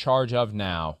him in charge of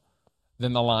now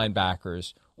than the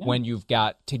linebackers when you've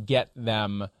got to get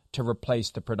them to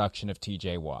replace the production of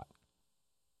TJ Watt?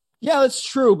 Yeah, that's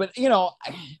true. But,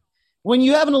 when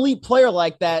you have an elite player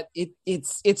like that,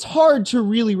 it's hard to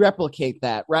really replicate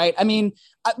that, right? I mean,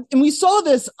 and we saw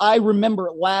this, I remember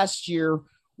last year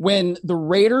when the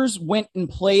Raiders went and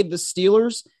played the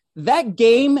Steelers. That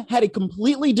game had a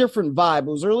completely different vibe.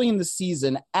 It was early in the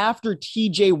season after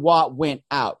TJ Watt went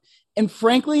out. And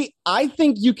frankly, I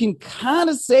think you can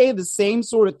kind of say the same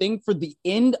sort of thing for the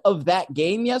end of that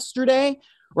game yesterday,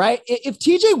 right? If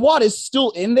TJ Watt is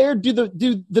still in there, do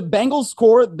the Bengals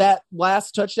score that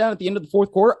last touchdown at the end of the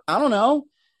fourth quarter? I don't know.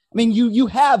 I mean, you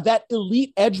have that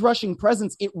elite edge rushing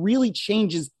presence. It really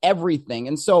changes everything.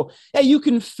 And so, you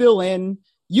can fill in,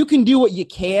 you can do what you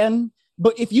can,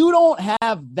 but if you don't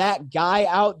have that guy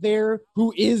out there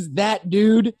who is that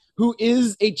dude, who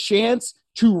is a chance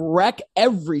to wreck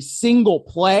every single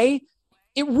play,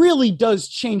 it really does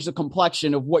change the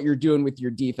complexion of what you're doing with your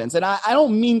defense. And I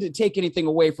don't mean to take anything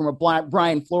away from what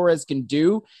Brian Flores can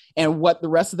do and what the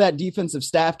rest of that defensive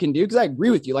staff can do, because I agree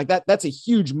with you. That's a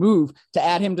huge move to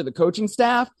add him to the coaching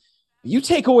staff. You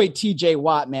take away TJ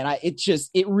Watt, man,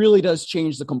 it really does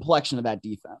change the complexion of that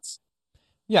defense.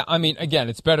 Yeah, I mean, again,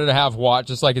 it's better to have Watt,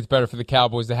 just like it's better for the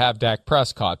Cowboys to have Dak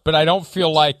Prescott. But I don't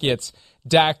feel like it's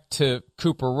Dak to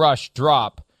Cooper Rush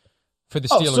drop for the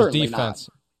Steelers defense.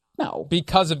 No.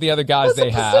 Because of the other guys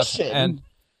they have. And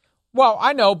well,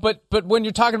 I know, but when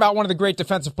you're talking about one of the great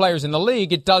defensive players in the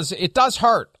league, it does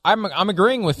hurt. I'm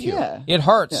agreeing with you. Yeah. It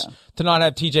hurts to not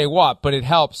have TJ Watt, but it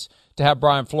helps to have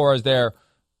Brian Flores there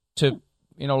to,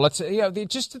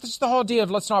 just the whole idea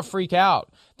of let's not freak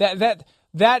out. That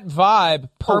vibe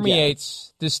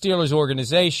permeates the Steelers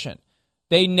organization.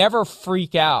 They never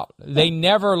freak out. They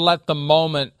never let the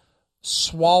moment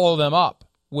swallow them up,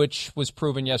 which was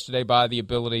proven yesterday by the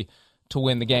ability to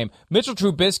win the game. Mitchell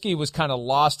Trubisky was kind of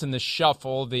lost in the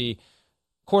shuffle, the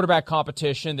quarterback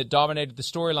competition that dominated the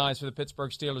storylines for the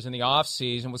Pittsburgh Steelers in the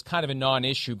offseason was kind of a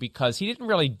non-issue because he didn't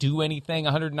really do anything.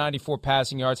 194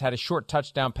 passing yards, had a short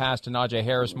touchdown pass to Najee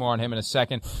Harris, more on him in a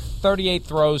second. 38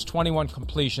 throws, 21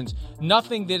 completions.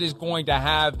 Nothing that is going to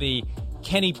have the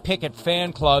Kenny Pickett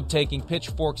fan club taking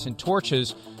pitchforks and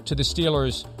torches to the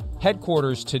Steelers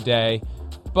headquarters today.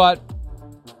 But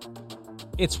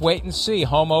it's wait and see.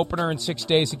 Home opener in 6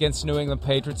 days against New England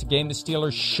Patriots, a game the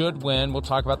Steelers should win. We'll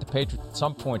talk about the Patriots at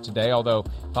some point today, although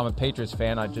if I'm a Patriots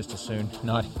fan, I'd just as soon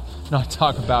not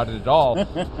talk about it at all.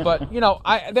 But,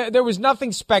 there was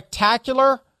nothing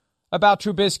spectacular about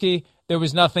Trubisky. There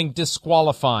was nothing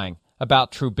disqualifying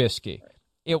about Trubisky.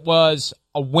 It was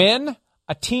a win,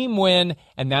 a team win,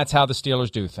 and that's how the Steelers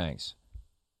do things.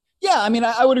 Yeah, I mean,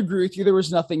 I would agree with you. There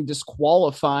was nothing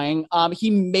disqualifying.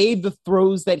 He made the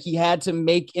throws that he had to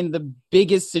make in the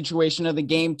biggest situation of the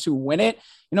game to win it.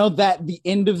 That the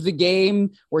end of the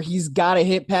game where he's got to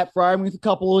hit Pat Freiermuth a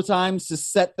couple of times to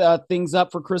set things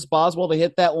up for Chris Boswell to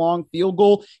hit that long field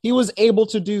goal. He was able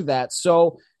to do that.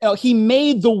 So he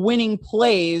made the winning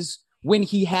plays when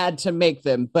he had to make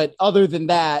them. But other than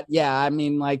that,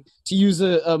 to use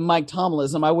a Mike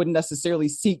Tomlinism, I wouldn't necessarily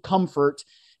seek comfort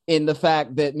in the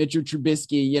fact that Mitchell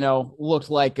Trubisky, looked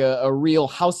like a real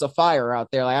house of fire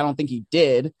out there. I don't think he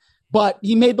did, but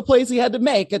he made the plays he had to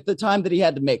make at the time that he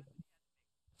had to make them.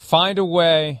 Find a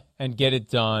way and get it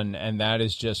done, and that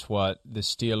is just what the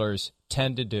Steelers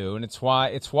tend to do, and it's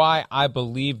why I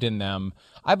believed in them.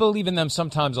 I believe in them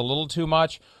sometimes a little too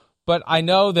much, but I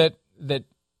know that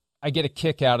I get a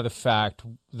kick out of the fact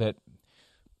that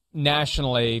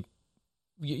nationally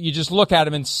you just look at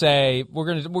them and say, we're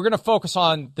gonna focus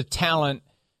on the talent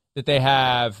that they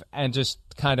have and just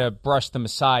kind of brush them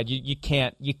aside. You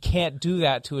can't do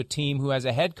that to a team who has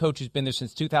a head coach who's been there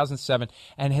since 2007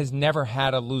 and has never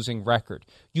had a losing record.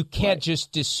 You can't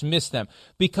just dismiss them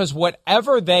because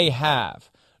whatever they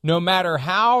have, no matter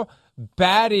how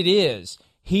bad it is,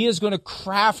 he is going to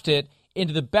craft it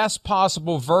into the best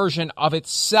possible version of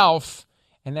itself,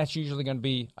 and that's usually going to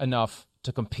be enough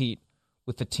to compete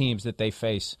with the teams that they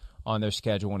face on their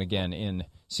schedule. And again, in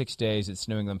 6 days, it's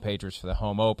New England Patriots for the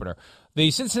home opener. The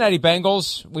Cincinnati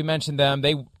Bengals, we mentioned them.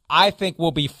 I think,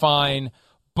 will be fine,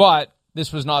 but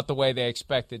this was not the way they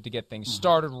expected to get things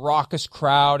started. Raucous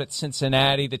crowd at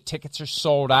Cincinnati. The tickets are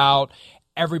sold out.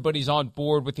 Everybody's on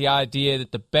board with the idea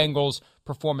that the Bengals'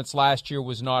 performance last year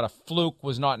was not a fluke,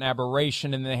 was not an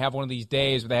aberration, and then they have one of these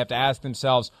days where they have to ask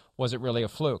themselves, was it really a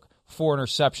fluke? 4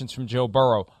 interceptions from Joe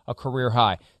Burrow, a career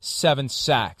high, 7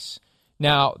 sacks.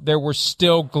 Now, there were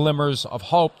still glimmers of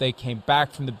hope. They came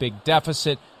back from the big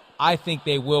deficit. I think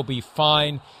they will be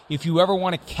fine. If you ever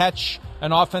want to catch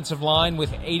an offensive line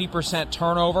with 80%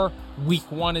 turnover, week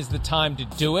 1 is the time to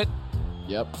do it.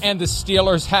 Yep. And the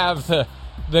Steelers have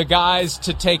the guys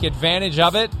to take advantage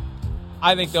of it.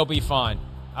 I think they'll be fine.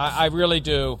 I really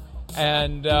do.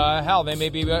 And, they may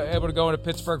be able to go into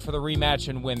Pittsburgh for the rematch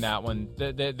and win that one.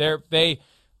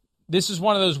 This is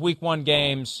one of those week 1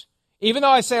 games, even though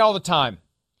I say all the time,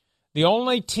 the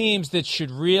only teams that should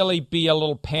really be a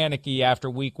little panicky after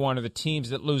week 1 are the teams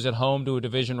that lose at home to a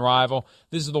division rival.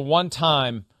 This is the one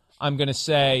time I'm going to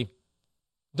say,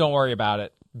 don't worry about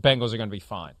it. Bengals are going to be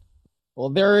fine. Well,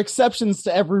 there are exceptions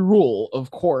to every rule,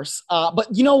 of course. But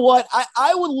you know what?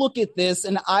 I would look at this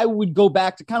and I would go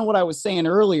back to kind of what I was saying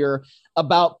earlier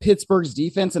about Pittsburgh's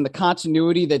defense and the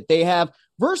continuity that they have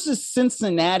versus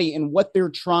Cincinnati and what they're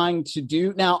trying to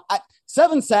do. Now,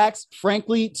 7 sacks,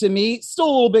 frankly, to me, still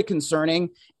a little bit concerning.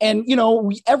 And,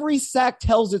 every sack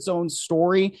tells its own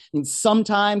story. And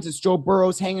sometimes it's Joe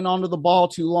Burrow's hanging onto the ball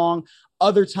too long.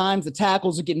 Other times the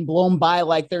tackles are getting blown by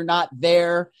like they're not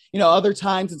there. Other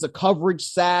times it's a coverage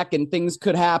sack and things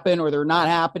could happen or they're not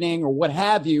happening or what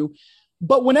have you.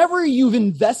 But whenever you've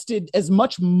invested as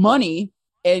much money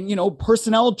and,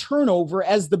 personnel turnover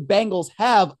as the Bengals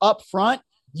have up front,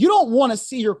 you don't want to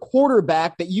see your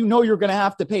quarterback that you're going to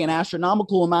have to pay an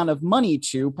astronomical amount of money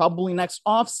to probably next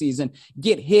offseason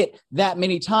get hit that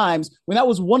many times when that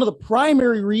was one of the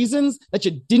primary reasons that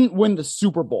you didn't win the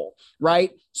Super Bowl,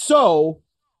 right? So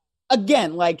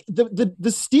again, like the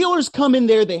Steelers come in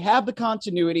there, they have the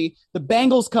continuity. The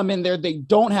Bengals come in there, they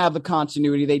don't have the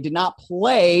continuity. They did not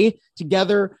play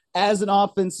together as an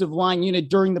offensive line unit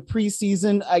during the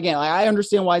preseason. Again, I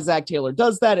understand why Zach Taylor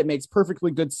does that. It makes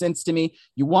perfectly good sense to me.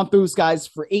 You want those guys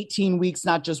for 18 weeks,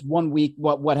 not just 1 week,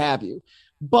 what have you.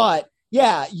 But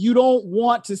yeah, you don't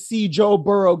want to see Joe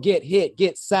Burrow get hit,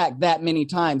 get sacked that many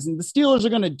times. And the Steelers are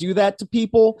going to do that to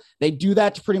people. They do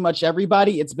that to pretty much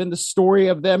everybody. It's been the story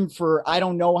of them for I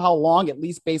don't know how long, at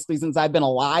least basically since I've been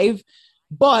alive.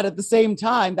 But at the same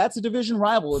time, that's a division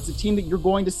rival. It's a team that you're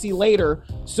going to see later.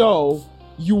 So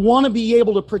you want to be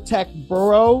able to protect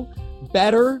Burrow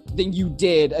better than you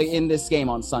did in this game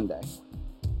on Sunday.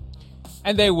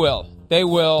 And they will. They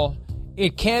will.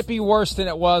 It can't be worse than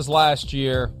it was last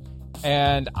year.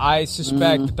 And I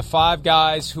suspect that the 5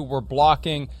 guys who were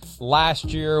blocking last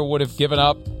year would have given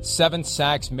up 7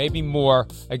 sacks, maybe more,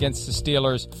 against the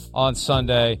Steelers on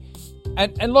Sunday.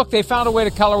 And look, they found a way to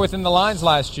color within the lines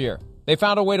last year. They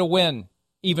found a way to win,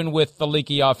 even with the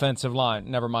leaky offensive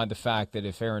line. Never mind the fact that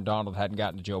if Aaron Donald hadn't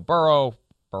gotten to Joe Burrow,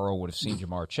 Burrow would have seen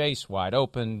Jamar Chase wide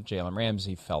open. Jalen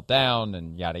Ramsey fell down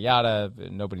and yada, yada.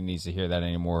 Nobody needs to hear that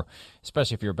anymore,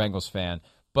 especially if you're a Bengals fan.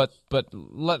 But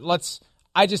let's...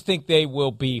 I just think they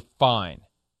will be fine.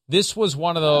 This was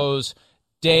one of those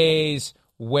days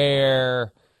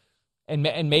where, and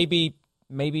maybe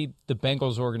the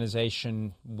Bengals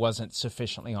organization wasn't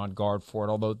sufficiently on guard for it,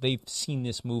 although they've seen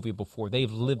this movie before.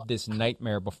 They've lived this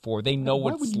nightmare before. They know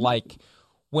what it's like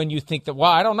when you think that,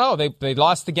 well, I don't know, they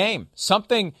lost the game.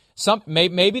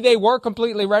 Maybe they were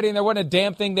completely ready and there wasn't a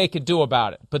damn thing they could do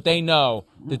about it. But they know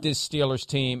that this Steelers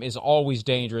team is always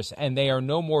dangerous, and they are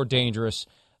no more dangerous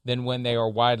than when they are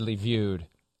widely viewed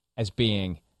as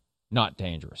being not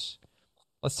dangerous.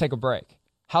 Let's take a break.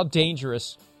 How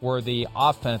dangerous were the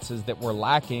offenses that were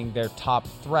lacking their top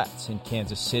threats? In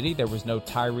Kansas City, there was no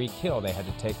Tyreek Hill. They had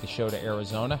to take the show to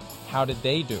Arizona. How did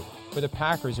they do? For the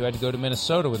Packers, who had to go to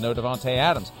Minnesota with no Devontae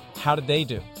Adams, how did they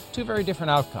do? 2 very different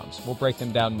outcomes. We'll break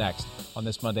them down next on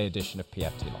this Monday edition of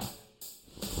PFT Live.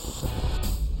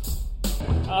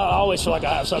 I always feel like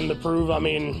I have something to prove. I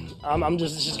mean, I'm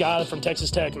just this guy from Texas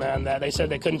Tech, man, that they said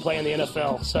they couldn't play in the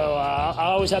NFL. So I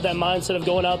always had that mindset of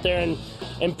going out there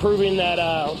and proving that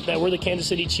we're the Kansas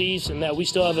City Chiefs and that we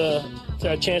still have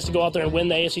a chance to go out there and win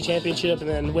the AFC Championship and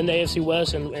then win the AFC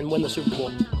West and win the Super Bowl.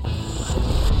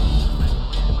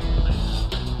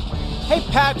 Hey,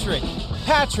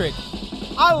 Patrick,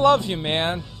 I love you,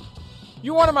 man.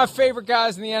 You're one of my favorite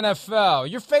guys in the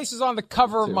NFL. Your face is on the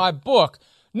cover of my book.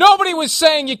 Nobody was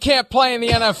saying you can't play in the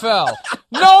NFL.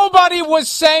 Nobody was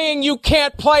saying you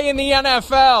can't play in the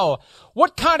NFL.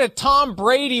 What kind of Tom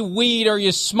Brady weed are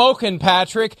you smoking,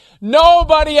 Patrick?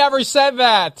 Nobody ever said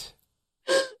that.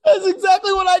 That's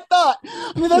exactly what I thought.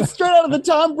 I mean, that's straight out of the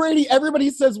Tom Brady, everybody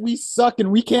says we suck and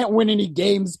we can't win any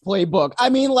games playbook. I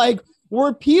mean, like,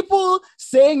 were people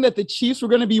saying that the Chiefs were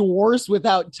going to be worse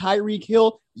without Tyreek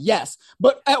Hill? Yes.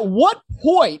 But at what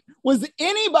point was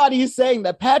anybody saying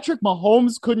that Patrick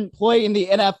Mahomes couldn't play in the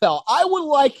NFL? I would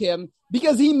like him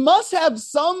because he must have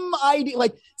some idea.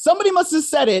 Like, somebody must have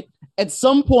said it at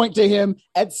some point to him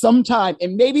at some time.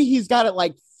 And maybe he's got it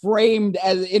like framed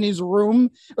as in his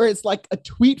room, or it's like a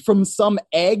tweet from some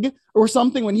egg or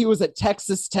something when he was at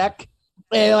Texas Tech.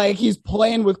 And like he's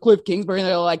playing with Cliff Kingsbury and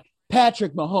they're like,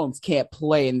 Patrick Mahomes can't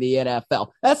play in the NFL.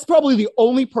 That's probably the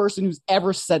only person who's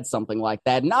ever said something like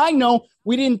that. And I know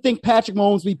we didn't think Patrick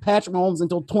Mahomes would be Patrick Mahomes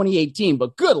until 2018,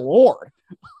 but good Lord.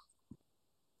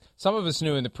 Some of us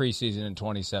knew in the preseason in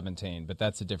 2017, but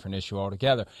that's a different issue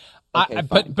altogether. Okay,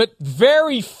 but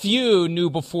very few knew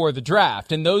before the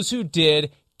draft, and those who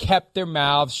did kept their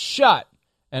mouths shut.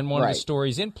 And one of the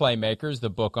stories in Playmakers, the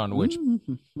book on which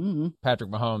Patrick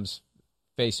Mahomes'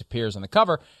 face appears on the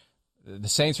cover, the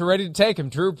Saints were ready to take him.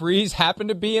 Drew Brees happened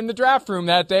to be in the draft room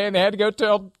that day, and they had to go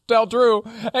tell Drew,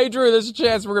 hey, Drew, there's a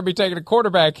chance we're going to be taking a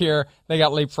quarterback here. They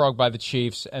got leapfrogged by the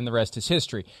Chiefs, and the rest is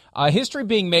history. History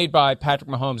being made by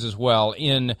Patrick Mahomes as well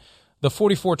in the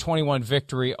 44-21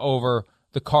 victory over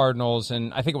the Cardinals,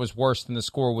 and I think it was worse than the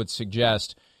score would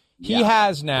suggest. He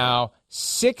has now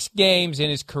 6 games in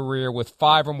his career with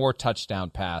 5 or more touchdown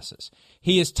passes.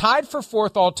 He is tied for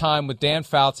 4th all-time with Dan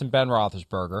Fouts and Ben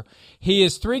Roethlisberger. He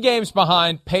is 3 games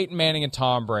behind Peyton Manning and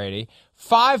Tom Brady,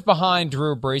 5 behind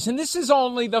Drew Brees, and this is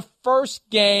only the first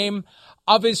game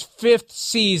of his 5th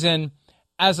season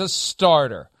as a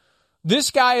starter. This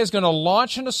guy is going to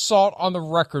launch an assault on the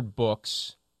record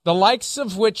books, the likes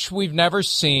of which we've never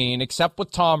seen, except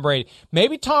with Tom Brady.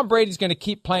 Maybe Tom Brady's going to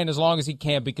keep playing as long as he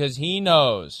can because he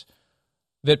knows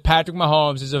that Patrick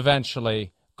Mahomes is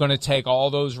eventually going to take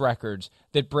all those records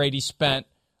that Brady spent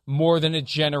more than a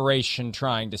generation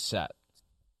trying to set.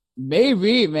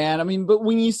 Maybe, man. I mean, but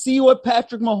when you see what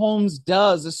Patrick Mahomes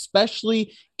does,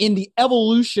 especially in the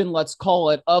evolution, let's call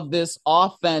it, of this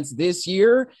offense this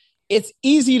year, it's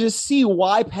easy to see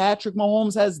why Patrick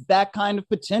Mahomes has that kind of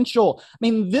potential. I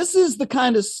mean, this is the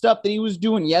kind of stuff that he was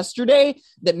doing yesterday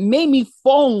that made me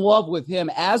fall in love with him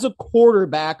as a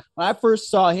quarterback when I first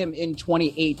saw him in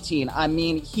 2018. I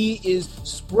mean, he is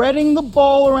spreading the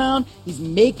ball around. He's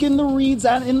making the reads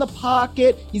out in the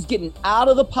pocket. He's getting out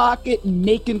of the pocket and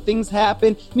making things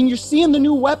happen. I mean, you're seeing the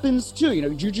new weapons too. You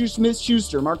know, Juju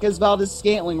Smith-Schuster, Marquez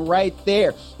Valdez-Scantling right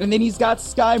there. And then he's got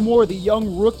Sky Moore, the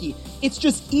young rookie. It's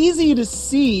just easy to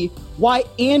see why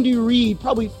Andy Reid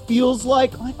probably feels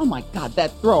like, oh my God,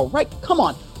 that throw, right? Come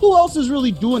on. Who else is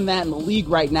really doing that in the league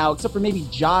right now except for maybe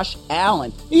Josh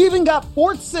Allen? He even got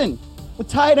Fortson, the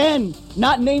tight end,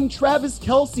 not named Travis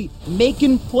Kelce,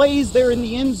 making plays there in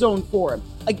the end zone for him.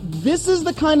 Like, this is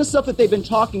the kind of stuff that they've been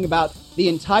talking about the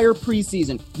entire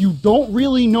preseason. You don't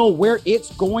really know where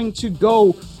it's going to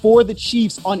go for the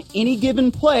Chiefs on any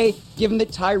given play, given that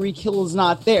Tyreek Hill is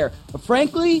not there. But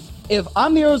frankly, if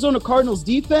I'm the Arizona Cardinals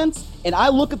defense and I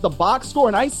look at the box score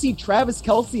and I see Travis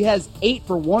Kelce has 8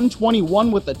 for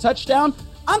 121 with a touchdown,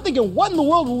 I'm thinking, what in the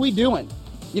world were we doing?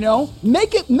 You know,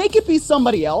 make it be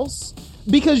somebody else.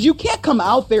 Because you can't come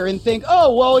out there and think,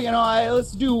 oh, well, you know,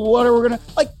 let's do whatever we're going to.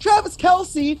 Like, Travis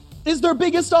Kelce is their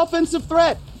biggest offensive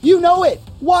threat. You know it.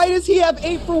 Why does he have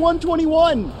 8 for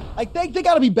 121? Like, they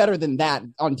got to be better than that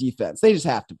on defense. They just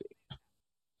have to be.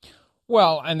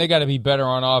 Well, and they got to be better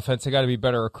on offense. They got to be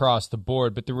better across the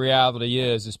board. But the reality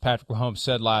is, as Patrick Mahomes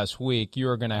said last week,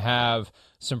 you're going to have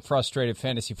some frustrated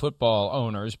fantasy football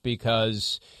owners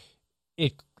because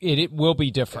it will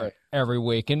be different every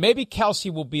week. And maybe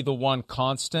Kelce will be the one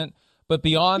constant. But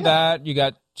beyond that, you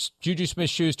got Juju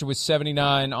Smith-Schuster with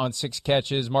 79 on 6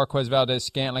 catches, Marquez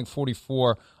Valdez-Scantling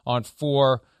 44 on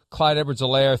 4, Clyde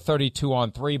Edwards-Helaire 32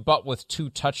 on 3, but with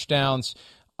 2 touchdowns.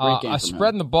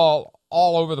 Spreading the ball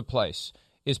all over the place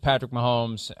is Patrick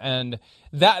Mahomes. And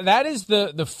that is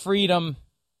the freedom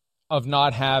of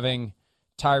not having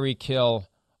Tyreek Hill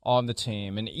on the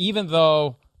team. And even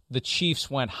though the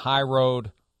Chiefs went high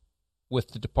road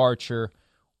with the departure,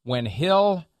 when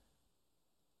Hill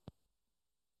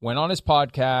went on his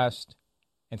podcast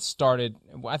and started,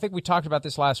 I think we talked about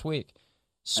this last week,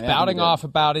 spouting off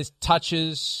about his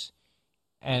touches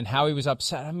and how he was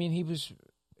upset. I mean,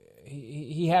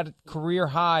 he had career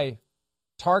high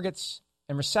targets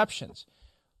and receptions.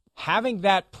 Having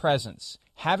that presence,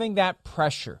 having that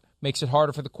pressure makes it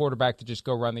harder for the quarterback to just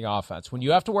go run the offense. When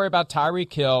you have to worry about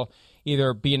Tyreek Hill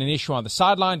either being an issue on the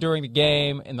sideline during the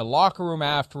game, in the locker room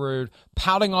afterward,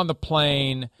 pouting on the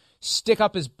plane, stick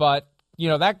up his butt, you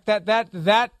know,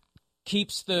 that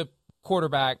keeps the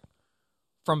quarterback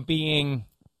from being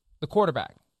the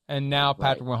quarterback. And now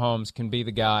Patrick Mahomes can be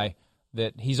the guy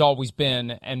that he's always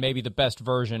been and maybe the best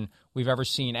version we've ever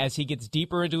seen. As he gets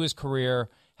deeper into his career,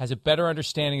 has a better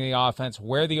understanding of the offense,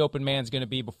 where the open man's going to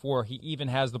be before he even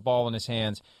has the ball in his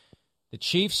hands. The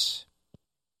Chiefs,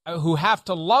 who have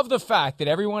to love the fact that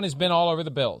everyone has been all over the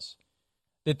Bills,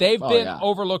 that they've been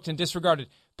overlooked and disregarded.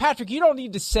 Patrick, you don't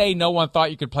need to say no one thought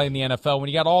you could play in the NFL when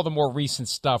you got all the more recent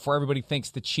stuff where everybody thinks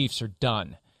the Chiefs are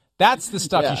done. That's the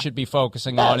stuff you should be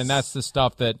focusing on, and that's the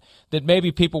stuff that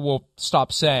maybe people will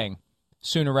stop saying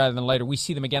sooner rather than later. We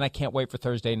see them again. I can't wait for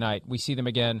Thursday night. We see them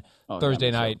again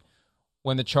Thursday night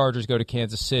when the Chargers go to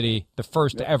Kansas City, the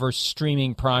first ever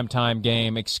streaming primetime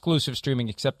game, exclusive streaming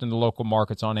except in the local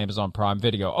markets on Amazon Prime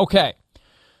Video. Okay.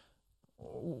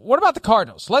 What about the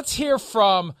Cardinals? Let's hear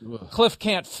from Cliff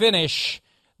Can't Finish.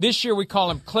 This year we call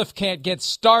him Cliff Can't Get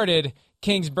Started.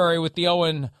 Kingsbury with the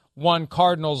 0-1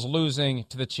 Cardinals losing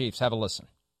to the Chiefs. Have a listen.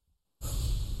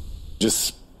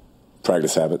 Just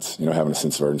practice habits, having a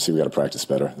sense of urgency. We got to practice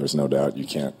better. There's no doubt. You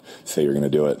can't say you're going to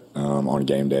do it on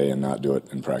game day and not do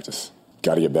it in practice.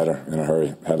 Got to get better in a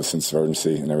hurry. Have a sense of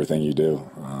urgency in everything you do.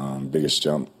 Biggest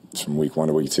jump from week 1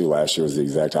 to week 2 last year was the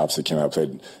exact opposite. Came out,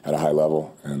 played at a high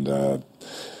level, and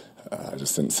I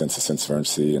just didn't sense a sense of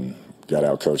urgency and got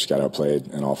out-coached, got outplayed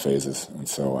in all phases. And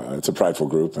so it's a prideful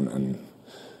group, and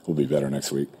we'll be better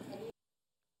next week.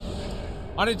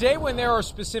 On a day when there are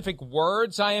specific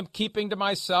words I am keeping to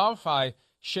myself, I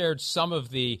shared some of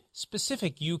the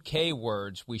specific UK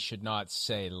words we should not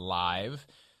say live.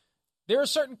 There are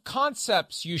certain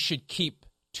concepts you should keep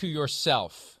to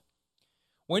yourself.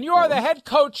 When you are the head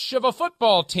coach of a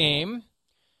football team,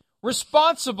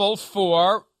 responsible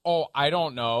for, I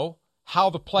don't know, how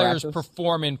the players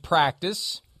perform in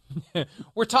practice.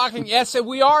 We're talking, yes,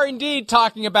 we are indeed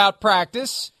talking about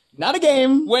practice. Not a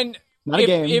game.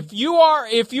 If you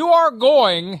are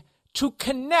going to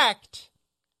connect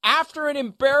after an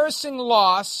embarrassing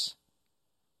loss,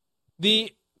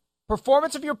 the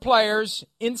performance of your players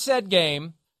in said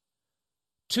game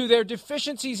to their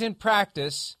deficiencies in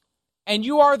practice, and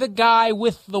you are the guy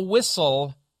with the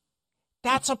whistle,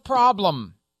 that's a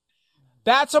problem.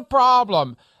 That's a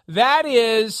problem. That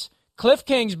is Cliff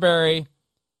Kingsbury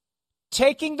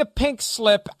taking the pink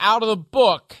slip out of the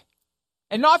book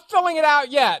and not filling it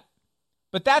out yet,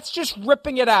 but that's just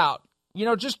ripping it out.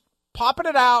 Just popping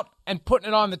it out and putting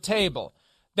it on the table.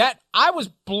 That I was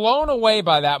blown away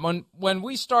by that when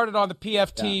we started on the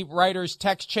PFT writers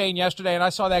text chain yesterday and I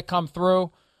saw that come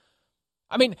through.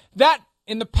 I mean, that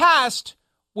in the past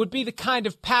would be the kind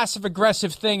of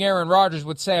passive-aggressive thing Aaron Rodgers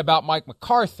would say about Mike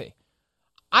McCarthy.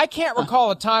 I can't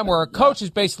recall a time where a coach has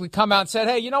basically come out and said,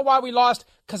 hey, you know why we lost?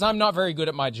 Because I'm not very good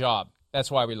at my job. That's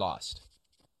why we lost.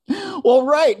 Well,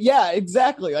 right. Yeah,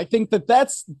 exactly. I think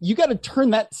you got to turn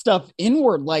that stuff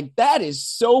inward. Like, that is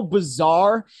so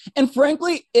bizarre. And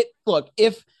frankly,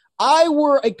 if I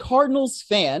were a Cardinals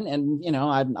fan, and,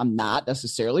 I'm not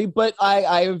necessarily, but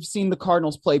I have seen the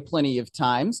Cardinals play plenty of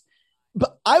times,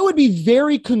 but I would be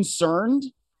very concerned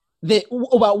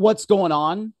about what's going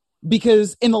on,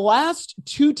 because in the last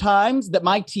 2 times that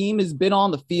my team has been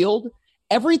on the field,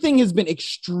 everything has been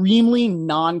extremely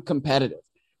non-competitive.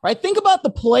 Right? Think about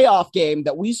the playoff game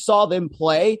that we saw them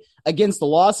play against the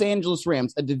Los Angeles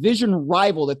Rams, a division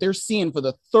rival that they're seeing for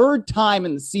the 3rd time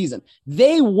in the season.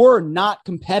 They were not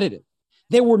competitive.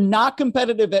 They were not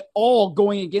competitive at all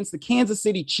going against the Kansas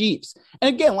City Chiefs.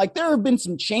 And again, there have been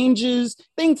some changes.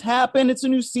 Things happen. It's a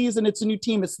new season. It's a new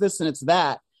team. It's this and it's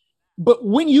that. But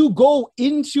when you go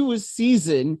into a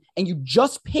season and you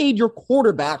just paid your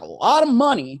quarterback a lot of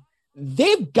money,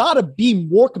 they've got to be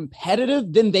more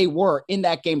competitive than they were in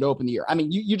that game to open the year. I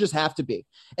mean, you just have to be.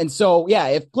 And so, yeah,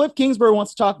 if Cliff Kingsbury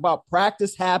wants to talk about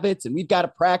practice habits and we've got to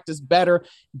practice better,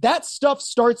 that stuff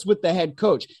starts with the head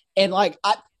coach. And I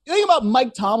think about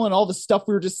Mike Tomlin, all the stuff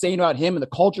we were just saying about him and the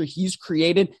culture he's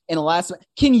created in the last.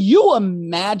 Can you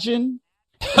imagine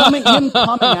him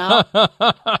coming out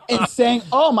and saying,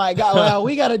 oh my God, well,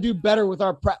 we got to do better with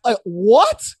our practice?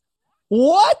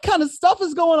 What kind of stuff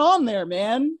is going on there,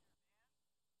 man?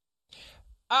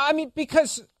 I mean,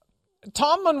 because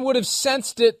Tomlin would have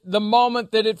sensed it the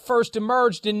moment that it first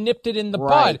emerged and nipped it in the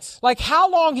bud.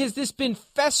 How long has this been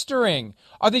festering?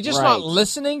 Are they just not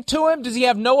listening to him? Does he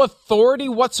have no authority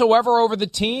whatsoever over the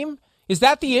team? Is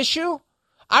that the issue?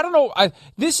 I don't know.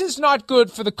 This is not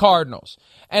good for the Cardinals.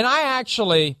 And I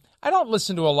don't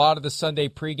listen to a lot of the Sunday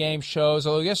pregame shows,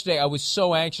 although yesterday I was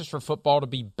so anxious for football to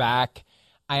be back.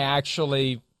 I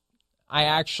actually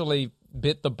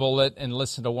bit the bullet and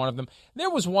listened to one of them. There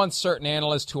was one certain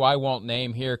analyst who I won't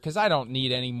name here because I don't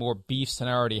need any more beefs than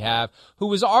I already have, who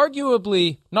was not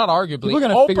arguably, we're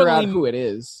going to figure out who it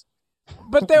is.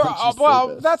 But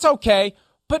that's okay.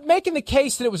 But making the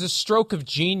case that it was a stroke of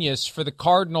genius for the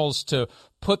Cardinals to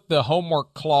put the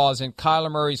homework clause in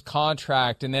Kyler Murray's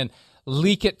contract and then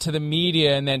leak it to the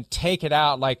media and then take it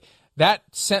out, that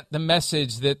sent the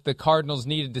message that the Cardinals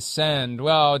needed to send.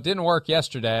 Well, it didn't work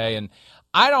yesterday, and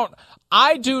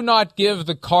I do not give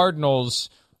the Cardinals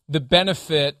the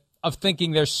benefit of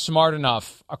thinking they're smart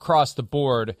enough across the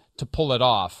board to pull it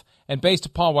off. And based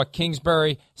upon what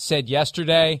Kingsbury said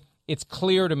yesterday, it's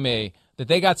clear to me that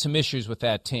they got some issues with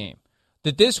that team.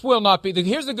 That this will not be.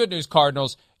 Here's the good news,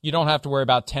 Cardinals. You don't have to worry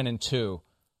about 10-2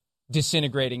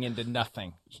 disintegrating into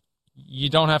nothing. You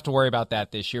don't have to worry about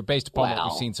that this year based upon what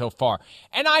we've seen so far.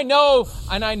 And I know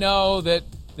that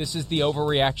this is the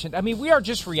overreaction. I mean, we are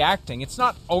just reacting. It's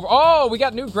not over. Oh, we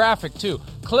got new graphic too.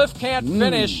 Cliff can't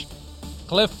finish.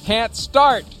 Cliff can't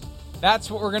start. That's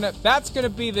gonna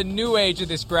be the new age of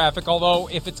this graphic. Although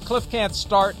if it's Cliff can't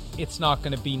start, it's not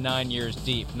gonna be 9 years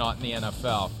deep. Not in the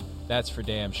NFL. That's for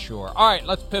damn sure. All right,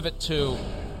 let's pivot to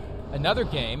another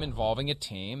game involving a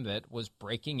team that was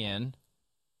breaking in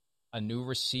a new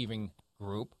receiving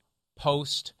group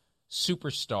post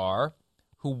superstar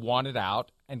who wanted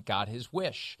out and got his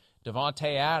wish.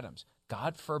 Davante Adams,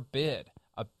 God forbid,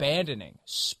 abandoning,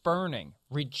 spurning,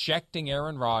 rejecting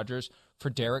Aaron Rodgers for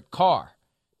Derek Carr.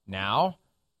 Now,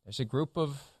 there's a group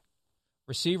of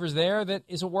receivers there that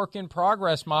is a work in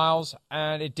progress, Miles,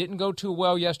 and it didn't go too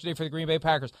well yesterday for the Green Bay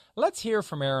Packers. Let's hear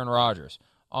from Aaron Rodgers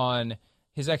on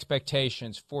his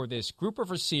expectations for this group of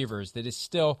receivers that is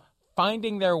still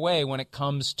finding their way when it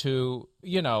comes to,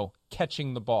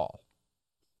 catching the ball.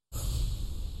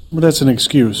 Well, that's an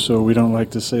excuse, so we don't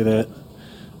like to say that.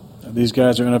 These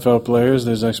guys are NFL players.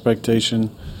 There's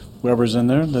expectation, whoever's in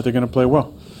there, that they're going to play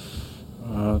well.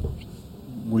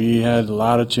 We had a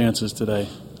lot of chances today.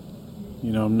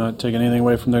 I'm not taking anything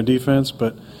away from their defense,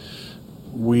 but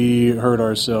we hurt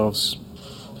ourselves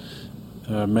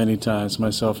many times,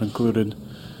 myself included.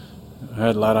 I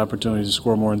had a lot of opportunities to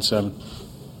score more than 7.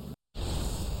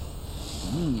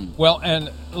 Well, and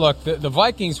look, the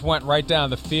Vikings went right down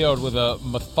the field with a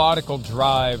methodical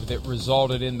drive that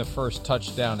resulted in the first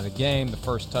touchdown of the game, the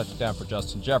first touchdown for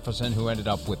Justin Jefferson, who ended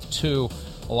up with 2,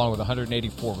 along with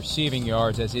 184 receiving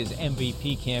yards as his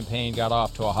MVP campaign got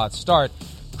off to a hot start.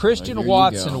 Christian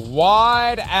Watson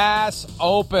wide ass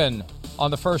open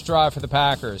on the first drive for the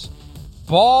Packers.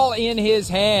 Ball in his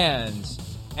hands,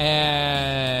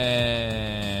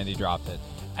 and he dropped it.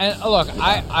 And look,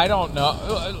 I don't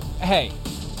know. Hey,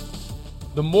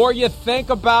 the more you think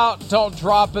about don't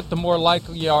drop it, the more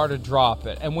likely you are to drop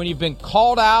it. And when you've been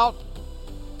called out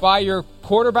by your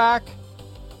quarterback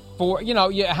for,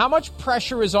 how much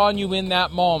pressure is on you in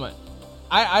that moment?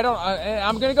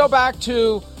 I'm going to go back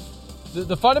to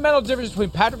the fundamental difference between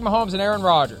Patrick Mahomes and Aaron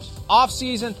Rodgers.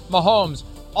 Off-season, Mahomes,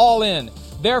 all in.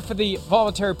 There for the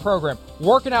voluntary program.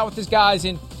 Working out with his guys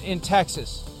in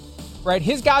Texas. Right?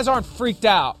 His guys aren't freaked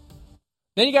out.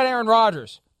 Then you got Aaron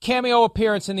Rodgers. Cameo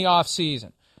appearance in the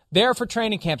offseason. There for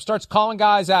training camp. Starts calling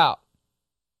guys out.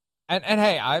 And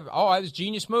hey, it was a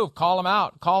genius move. Call him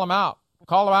out.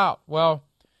 Well,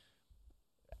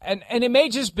 and it may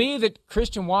just be that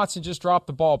Christian Watson just dropped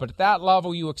the ball, but at that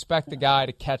level, you expect the guy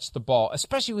to catch the ball,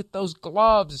 especially with those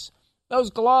gloves.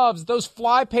 Those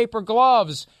flypaper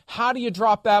gloves. How do you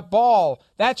drop that ball?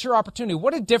 That's your opportunity.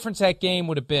 What a difference that game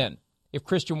would have been if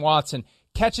Christian Watson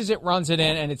catches it, runs it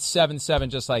in, and it's 7-7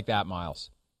 just like that, Miles.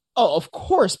 Oh, of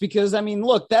course, because,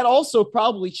 look, that also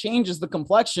probably changes the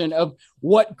complexion of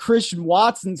what Christian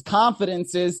Watson's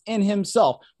confidence is in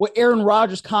himself, what Aaron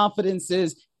Rodgers' confidence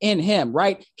is in him,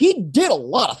 right? He did a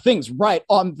lot of things right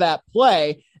on that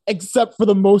play, except for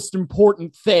the most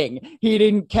important thing. He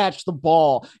didn't catch the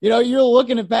ball. You're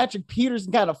looking at Patrick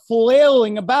Peterson kind of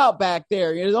flailing about back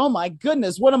there. Oh my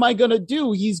goodness, what am I going to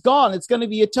do? He's gone. It's going to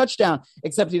be a touchdown,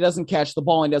 except he doesn't catch the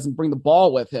ball and doesn't bring the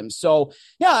ball with him. So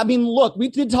yeah, look, we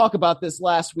did talk about this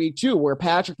last week too, where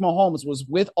Patrick Mahomes was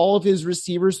with all of his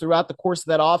receivers throughout the course of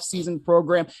that offseason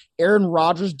program. Aaron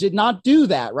Rodgers did not do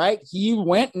that, right? He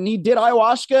went and he did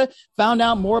ayahuasca, found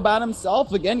out more about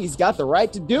himself. Again, he's got the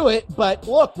right to do it, but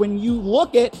look, when you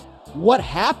look at what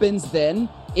happens then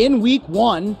in week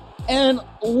 1, and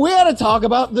we got to talk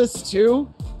about this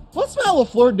too. What's Matt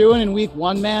LaFleur doing in week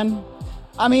 1, man?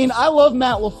 I love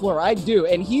Matt LaFleur. I do.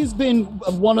 And he's been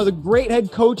one of the great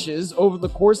head coaches over the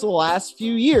course of the last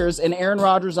few years. And Aaron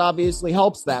Rodgers obviously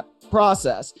helps that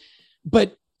process.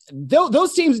 But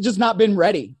those teams have just not been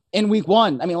ready in week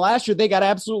 1. Last year they got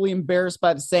absolutely embarrassed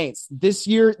by the Saints. This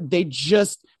year they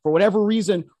just, for whatever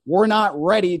reason, were not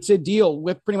ready to deal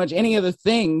with pretty much any of the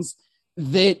things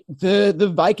that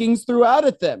the Vikings threw out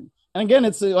at them. And again,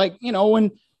 it's like,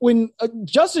 when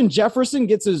Justin Jefferson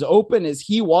gets as open as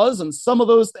he was on some of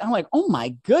those, I'm like, oh my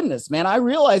goodness, man. I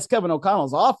realize Kevin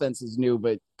O'Connell's offense is new,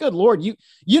 but good Lord,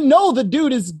 the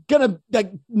dude is going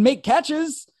to make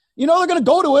catches. They're going to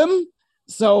go to him.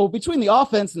 So between the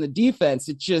offense and the defense,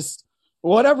 it just,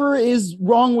 whatever is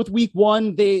wrong with week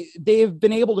 1, they've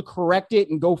been able to correct it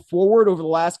and go forward over the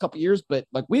last couple of years, but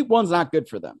like week 1's not good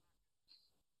for them.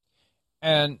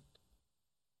 And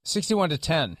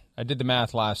 61-10, I did the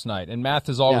math last night, and math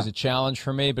is always a challenge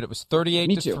for me, but it was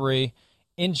 38-3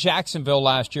 in Jacksonville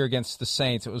last year against the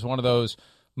Saints. It was one of those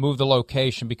move the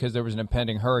location because there was an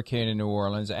impending hurricane in New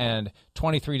Orleans, and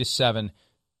 23-7,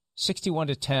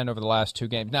 61-10 over the last 2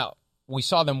 games. Now, we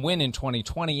saw them win in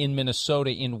 2020 in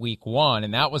Minnesota in week 1,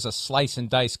 and that was a slice and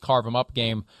dice, carve them up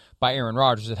game by Aaron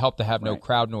Rodgers. It helped to have no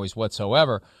crowd noise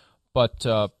whatsoever. But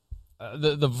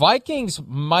the Vikings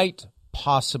might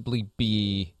possibly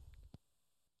be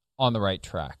on the right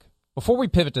track. Before we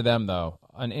pivot to them, though,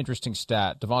 an interesting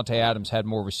stat. Davante Adams had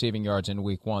more receiving yards in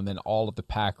week 1 than all of the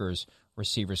Packers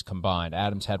receivers combined.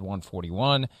 Adams had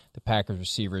 141. The Packers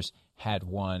receivers had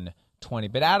 120.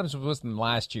 But Adams was with them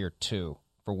last year, too,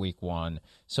 for week 1.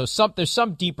 So there's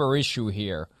some deeper issue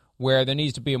here where there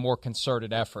needs to be a more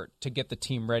concerted effort to get the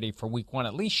team ready for week 1,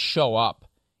 at least show up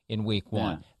in week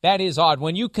 1. Yeah. That is odd.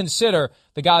 When you consider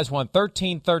the guy's won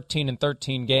 13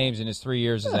 games in his 3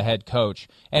 years as a head coach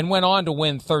and went on to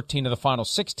win 13 of the final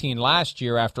 16 last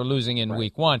year after losing in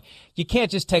week 1, you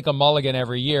can't just take a mulligan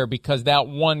every year because that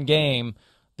one game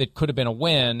that could have been a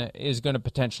win is going to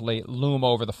potentially loom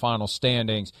over the final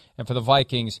standings. And for the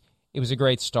Vikings, it was a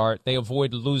great start. They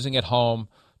avoided losing at home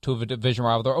to a division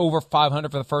rival. They're over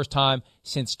 500 for the first time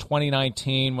since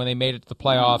 2019 when they made it to the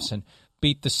playoffs and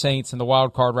beat the Saints in the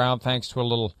wild card round thanks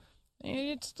to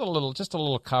just a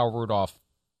little Kyle Rudolph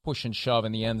push and shove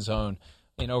in the end zone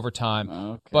in overtime.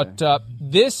 Okay. But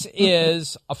this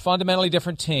is a fundamentally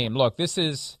different team. Look, this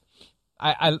is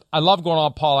I love going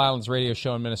on Paul Allen's radio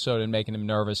show in Minnesota and making him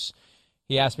nervous.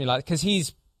 He asked me, like, because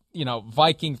he's,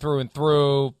 Viking through and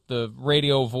through, the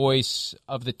radio voice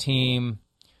of the team,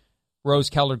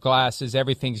 rose-colored glasses,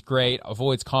 everything's great,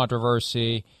 avoids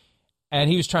controversy. And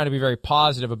he was trying to be very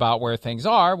positive about where things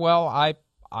are. Well, I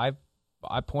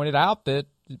pointed out that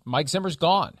Mike Zimmer's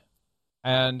gone.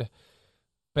 And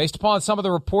based upon some of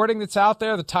the reporting that's out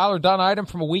there, the Tyler Dunn item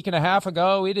from a week and a half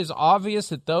ago, it is obvious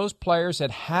that those players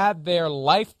had their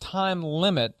lifetime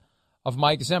limit of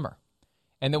Mike Zimmer.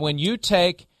 And that when you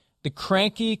take the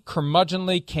cranky,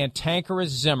 curmudgeonly, cantankerous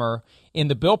Zimmer in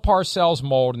the Bill Parcells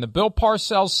mold, and the Bill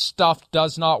Parcells stuff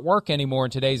does not work anymore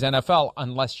in today's NFL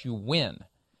unless you win.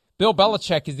 Bill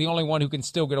Belichick is the only one who can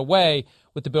still get away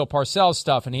with the Bill Parcells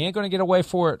stuff, and he ain't going to get away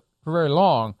for it for very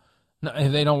long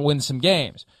if they don't win some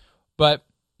games. But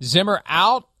Zimmer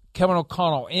out, Kevin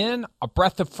O'Connell in, a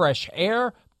breath of fresh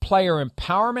air, player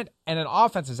empowerment, and an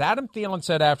offense. As Adam Thielen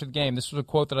said after the game, this was a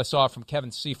quote that I saw from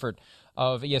Kevin Seifert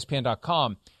of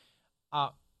ESPN.com,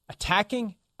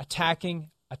 attacking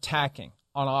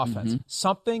on offense,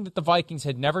 something that the Vikings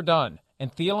had never done.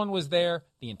 And Thielen was there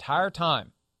the entire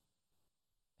time.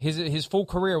 His full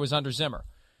career was under Zimmer.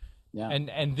 Yeah.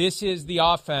 And this is the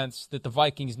offense that the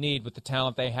Vikings need with the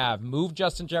talent they have. Move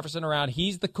Justin Jefferson around.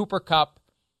 He's the Cooper Kupp,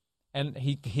 and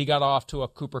he got off to a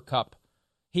Cooper Kupp.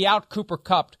 He out-Cooper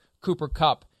Kupped Cooper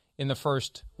Kupp in the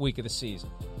first week of the season.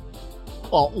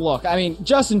 Well, look, I mean,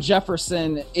 Justin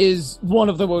Jefferson is one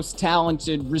of the most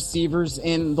talented receivers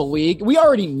in the league. We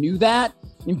already knew that,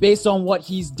 based on what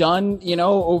he's done,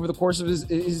 over the course of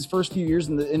his first few years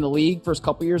in the league, first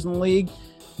couple years in the league.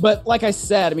 But like I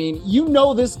said, I mean,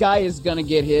 this guy is going to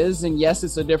get his, and yes,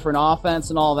 it's a different offense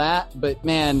and all that, but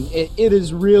man, it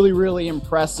is really, really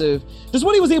impressive. Just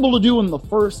what he was able to do in the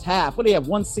first half. What do you have,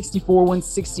 164,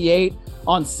 168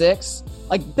 on 6?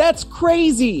 Like, that's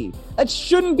crazy. That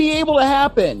shouldn't be able to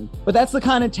happen, but that's the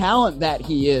kind of talent that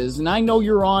he is. And I know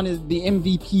you're on the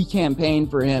MVP campaign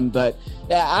for him, but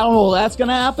I don't know if that's going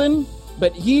to happen.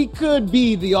 But he could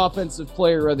be the offensive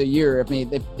player of the year. I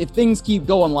mean, if things keep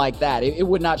going like that, it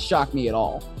would not shock me at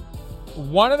all.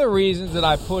 One of the reasons that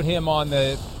I put him on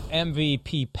the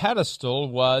MVP pedestal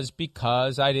was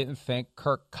because I didn't think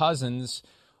Kirk Cousins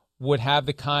would have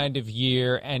the kind of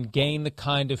year and gain the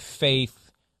kind of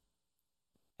faith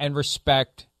and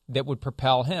respect that would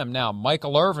propel him. Now,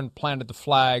 Michael Irvin planted the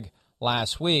flag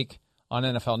last week on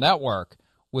NFL Network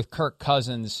with Kirk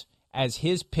Cousins as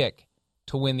his pick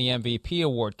to win the MVP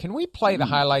award. Can we play the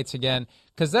highlights again?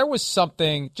 Because there was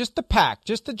something, just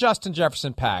the Justin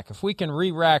Jefferson pack. If we can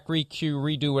re-rack, re-cue,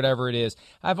 redo whatever it is.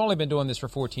 I've only been doing this for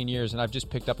 14 years, and I've just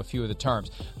picked up a few of the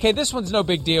terms. Okay, this one's no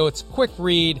big deal. It's a quick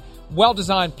read,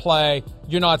 well-designed play.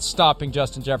 You're not stopping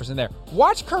Justin Jefferson there.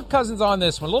 Watch Kirk Cousins on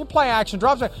this one. A little play action,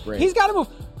 drops back. He's got to move.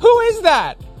 Who is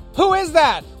that?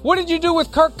 What did you do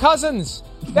with Kirk Cousins?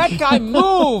 That guy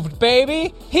moved,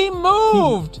 baby. He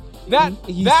moved. That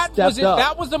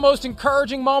was the most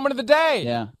encouraging moment of the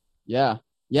day. Yeah.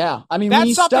 I mean,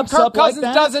 that's something Kirk Cousins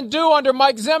doesn't do under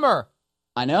Mike Zimmer.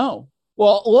 I know.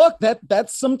 Well, look,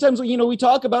 that's sometimes, we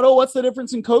talk about, what's the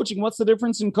difference in coaching? I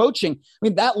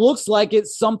mean, that looks like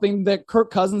it's something that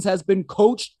Kirk Cousins has been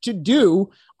coached to do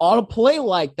on a play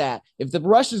like that. If the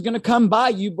rush is going to come by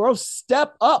you, bro,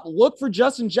 step up, look for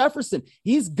Justin Jefferson.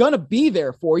 He's going to be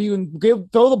there for you and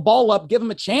throw the ball up, give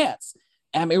him a chance.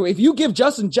 I mean, if you give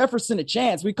Justin Jefferson a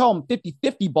chance, we call them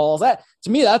 50-50 balls. That, to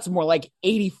me, that's more like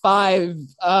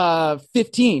 85-15.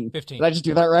 15. Did I just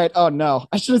do that right? Oh, no.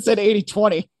 I should have said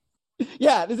 80-20.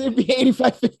 Yeah, it would be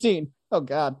 85-15. Oh,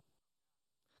 God.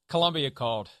 Columbia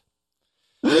called.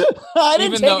 I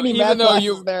didn't take any math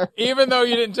classes there. Even though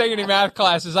you didn't take any math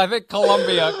classes, I think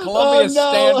Columbia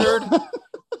Standard.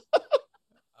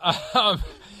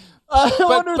 I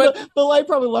wonder, the light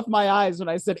probably left my eyes when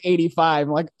I said 85.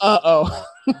 I'm like, uh-oh.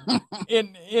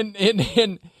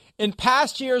 In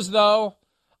past years, though,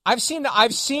 I've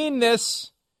seen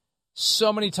this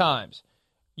so many times.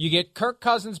 You get Kirk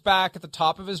Cousins back at the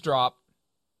top of his drop,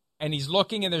 and he's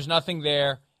looking, and there's nothing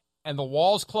there, and the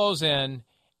walls close in,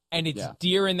 and it's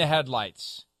deer in the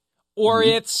headlights. Or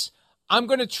it's, I'm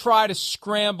going to try to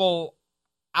scramble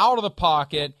out of the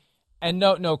pocket, and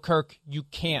no, Kirk, you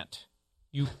can't.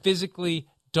 You physically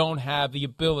don't have the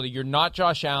ability. You're not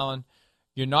Josh Allen.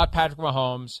 You're not Patrick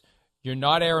Mahomes. You're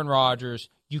not Aaron Rodgers.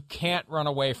 You can't run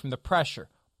away from the pressure.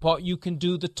 But you can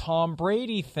do the Tom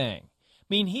Brady thing. I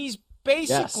mean, he's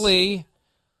basically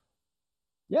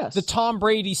the Tom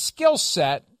Brady skill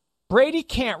set. Brady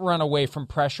can't run away from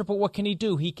pressure, but what can he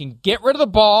do? He can get rid of the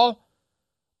ball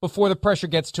before the pressure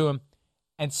gets to him,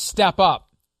 and step up.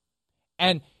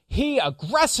 And he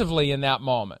aggressively in that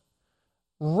moment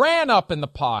ran up in the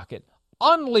pocket,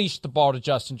 unleashed the ball to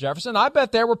Justin Jefferson. I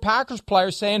bet there were Packers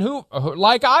players saying, who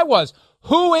like I was,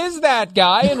 who is that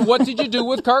guy and what did you do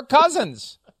with Kirk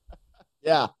Cousins?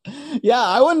 Yeah,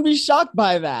 I wouldn't be shocked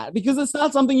by that because it's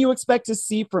not something you expect to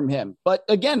see from him. But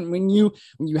again, when you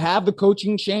have the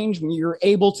coaching change, when you're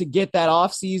able to get that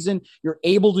offseason, you're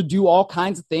able to do all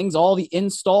kinds of things, all the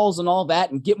installs and all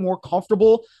that, and get more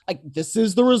comfortable. Like, this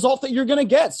is the result that you're going to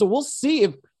get. So we'll see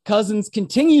if Cousins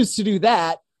continues to do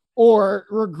that or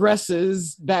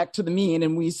regresses back to the mean,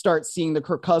 and we start seeing the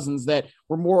Kirk Cousins that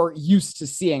we're more used to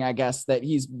seeing, I guess, that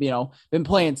he's been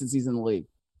playing since he's in the league.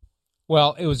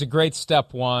 Well, it was a great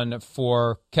step one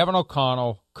for Kevin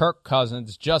O'Connell, Kirk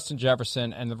Cousins, Justin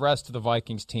Jefferson, and the rest of the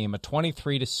Vikings team. A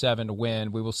 23-7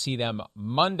 win. We will see them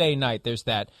Monday night. There's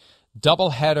that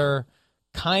doubleheader,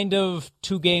 kind of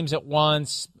two games at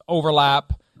once,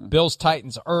 overlap.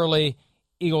 Bills-Titans early,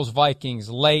 Eagles-Vikings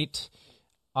late.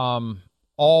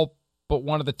 All but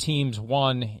one of the teams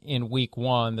won in week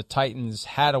one. The Titans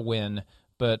had a win,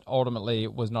 but ultimately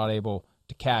was not able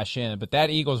to cash in. But that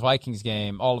Eagles-Vikings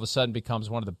game all of a sudden becomes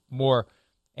one of the more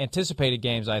anticipated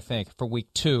games, I think, for week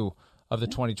 2 of the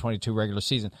 2022 regular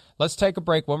season. Let's take a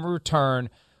break. When we return,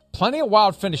 plenty of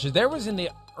wild finishes. There was in the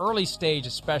early stage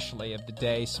especially of the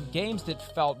day some games that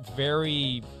felt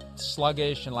very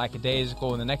sluggish and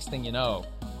lackadaisical, and the next thing you know,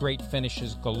 great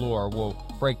finishes galore. We'll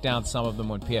break down some of them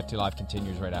when PFT Live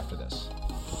continues right after this.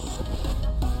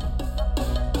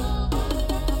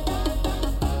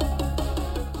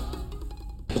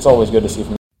 It's always good to see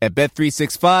from. At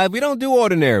Bet365, we don't do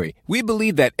ordinary. We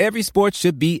believe that every sport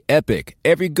should be epic.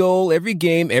 Every goal, every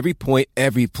game, every point,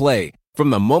 every play. From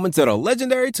the moments that are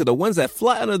legendary to the ones that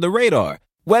fly under the radar.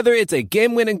 Whether it's a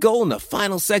game-winning goal in the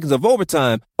final seconds of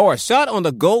overtime or a shot on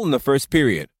the goal in the first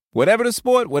period. Whatever the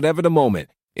sport, whatever the moment.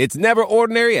 It's never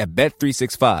ordinary at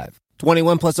Bet365.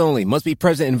 21 plus only. Must be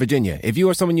present in Virginia. If you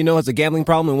or someone you know has a gambling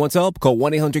problem and wants help, call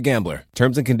 1-800-GAMBLER.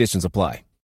 Terms and conditions apply.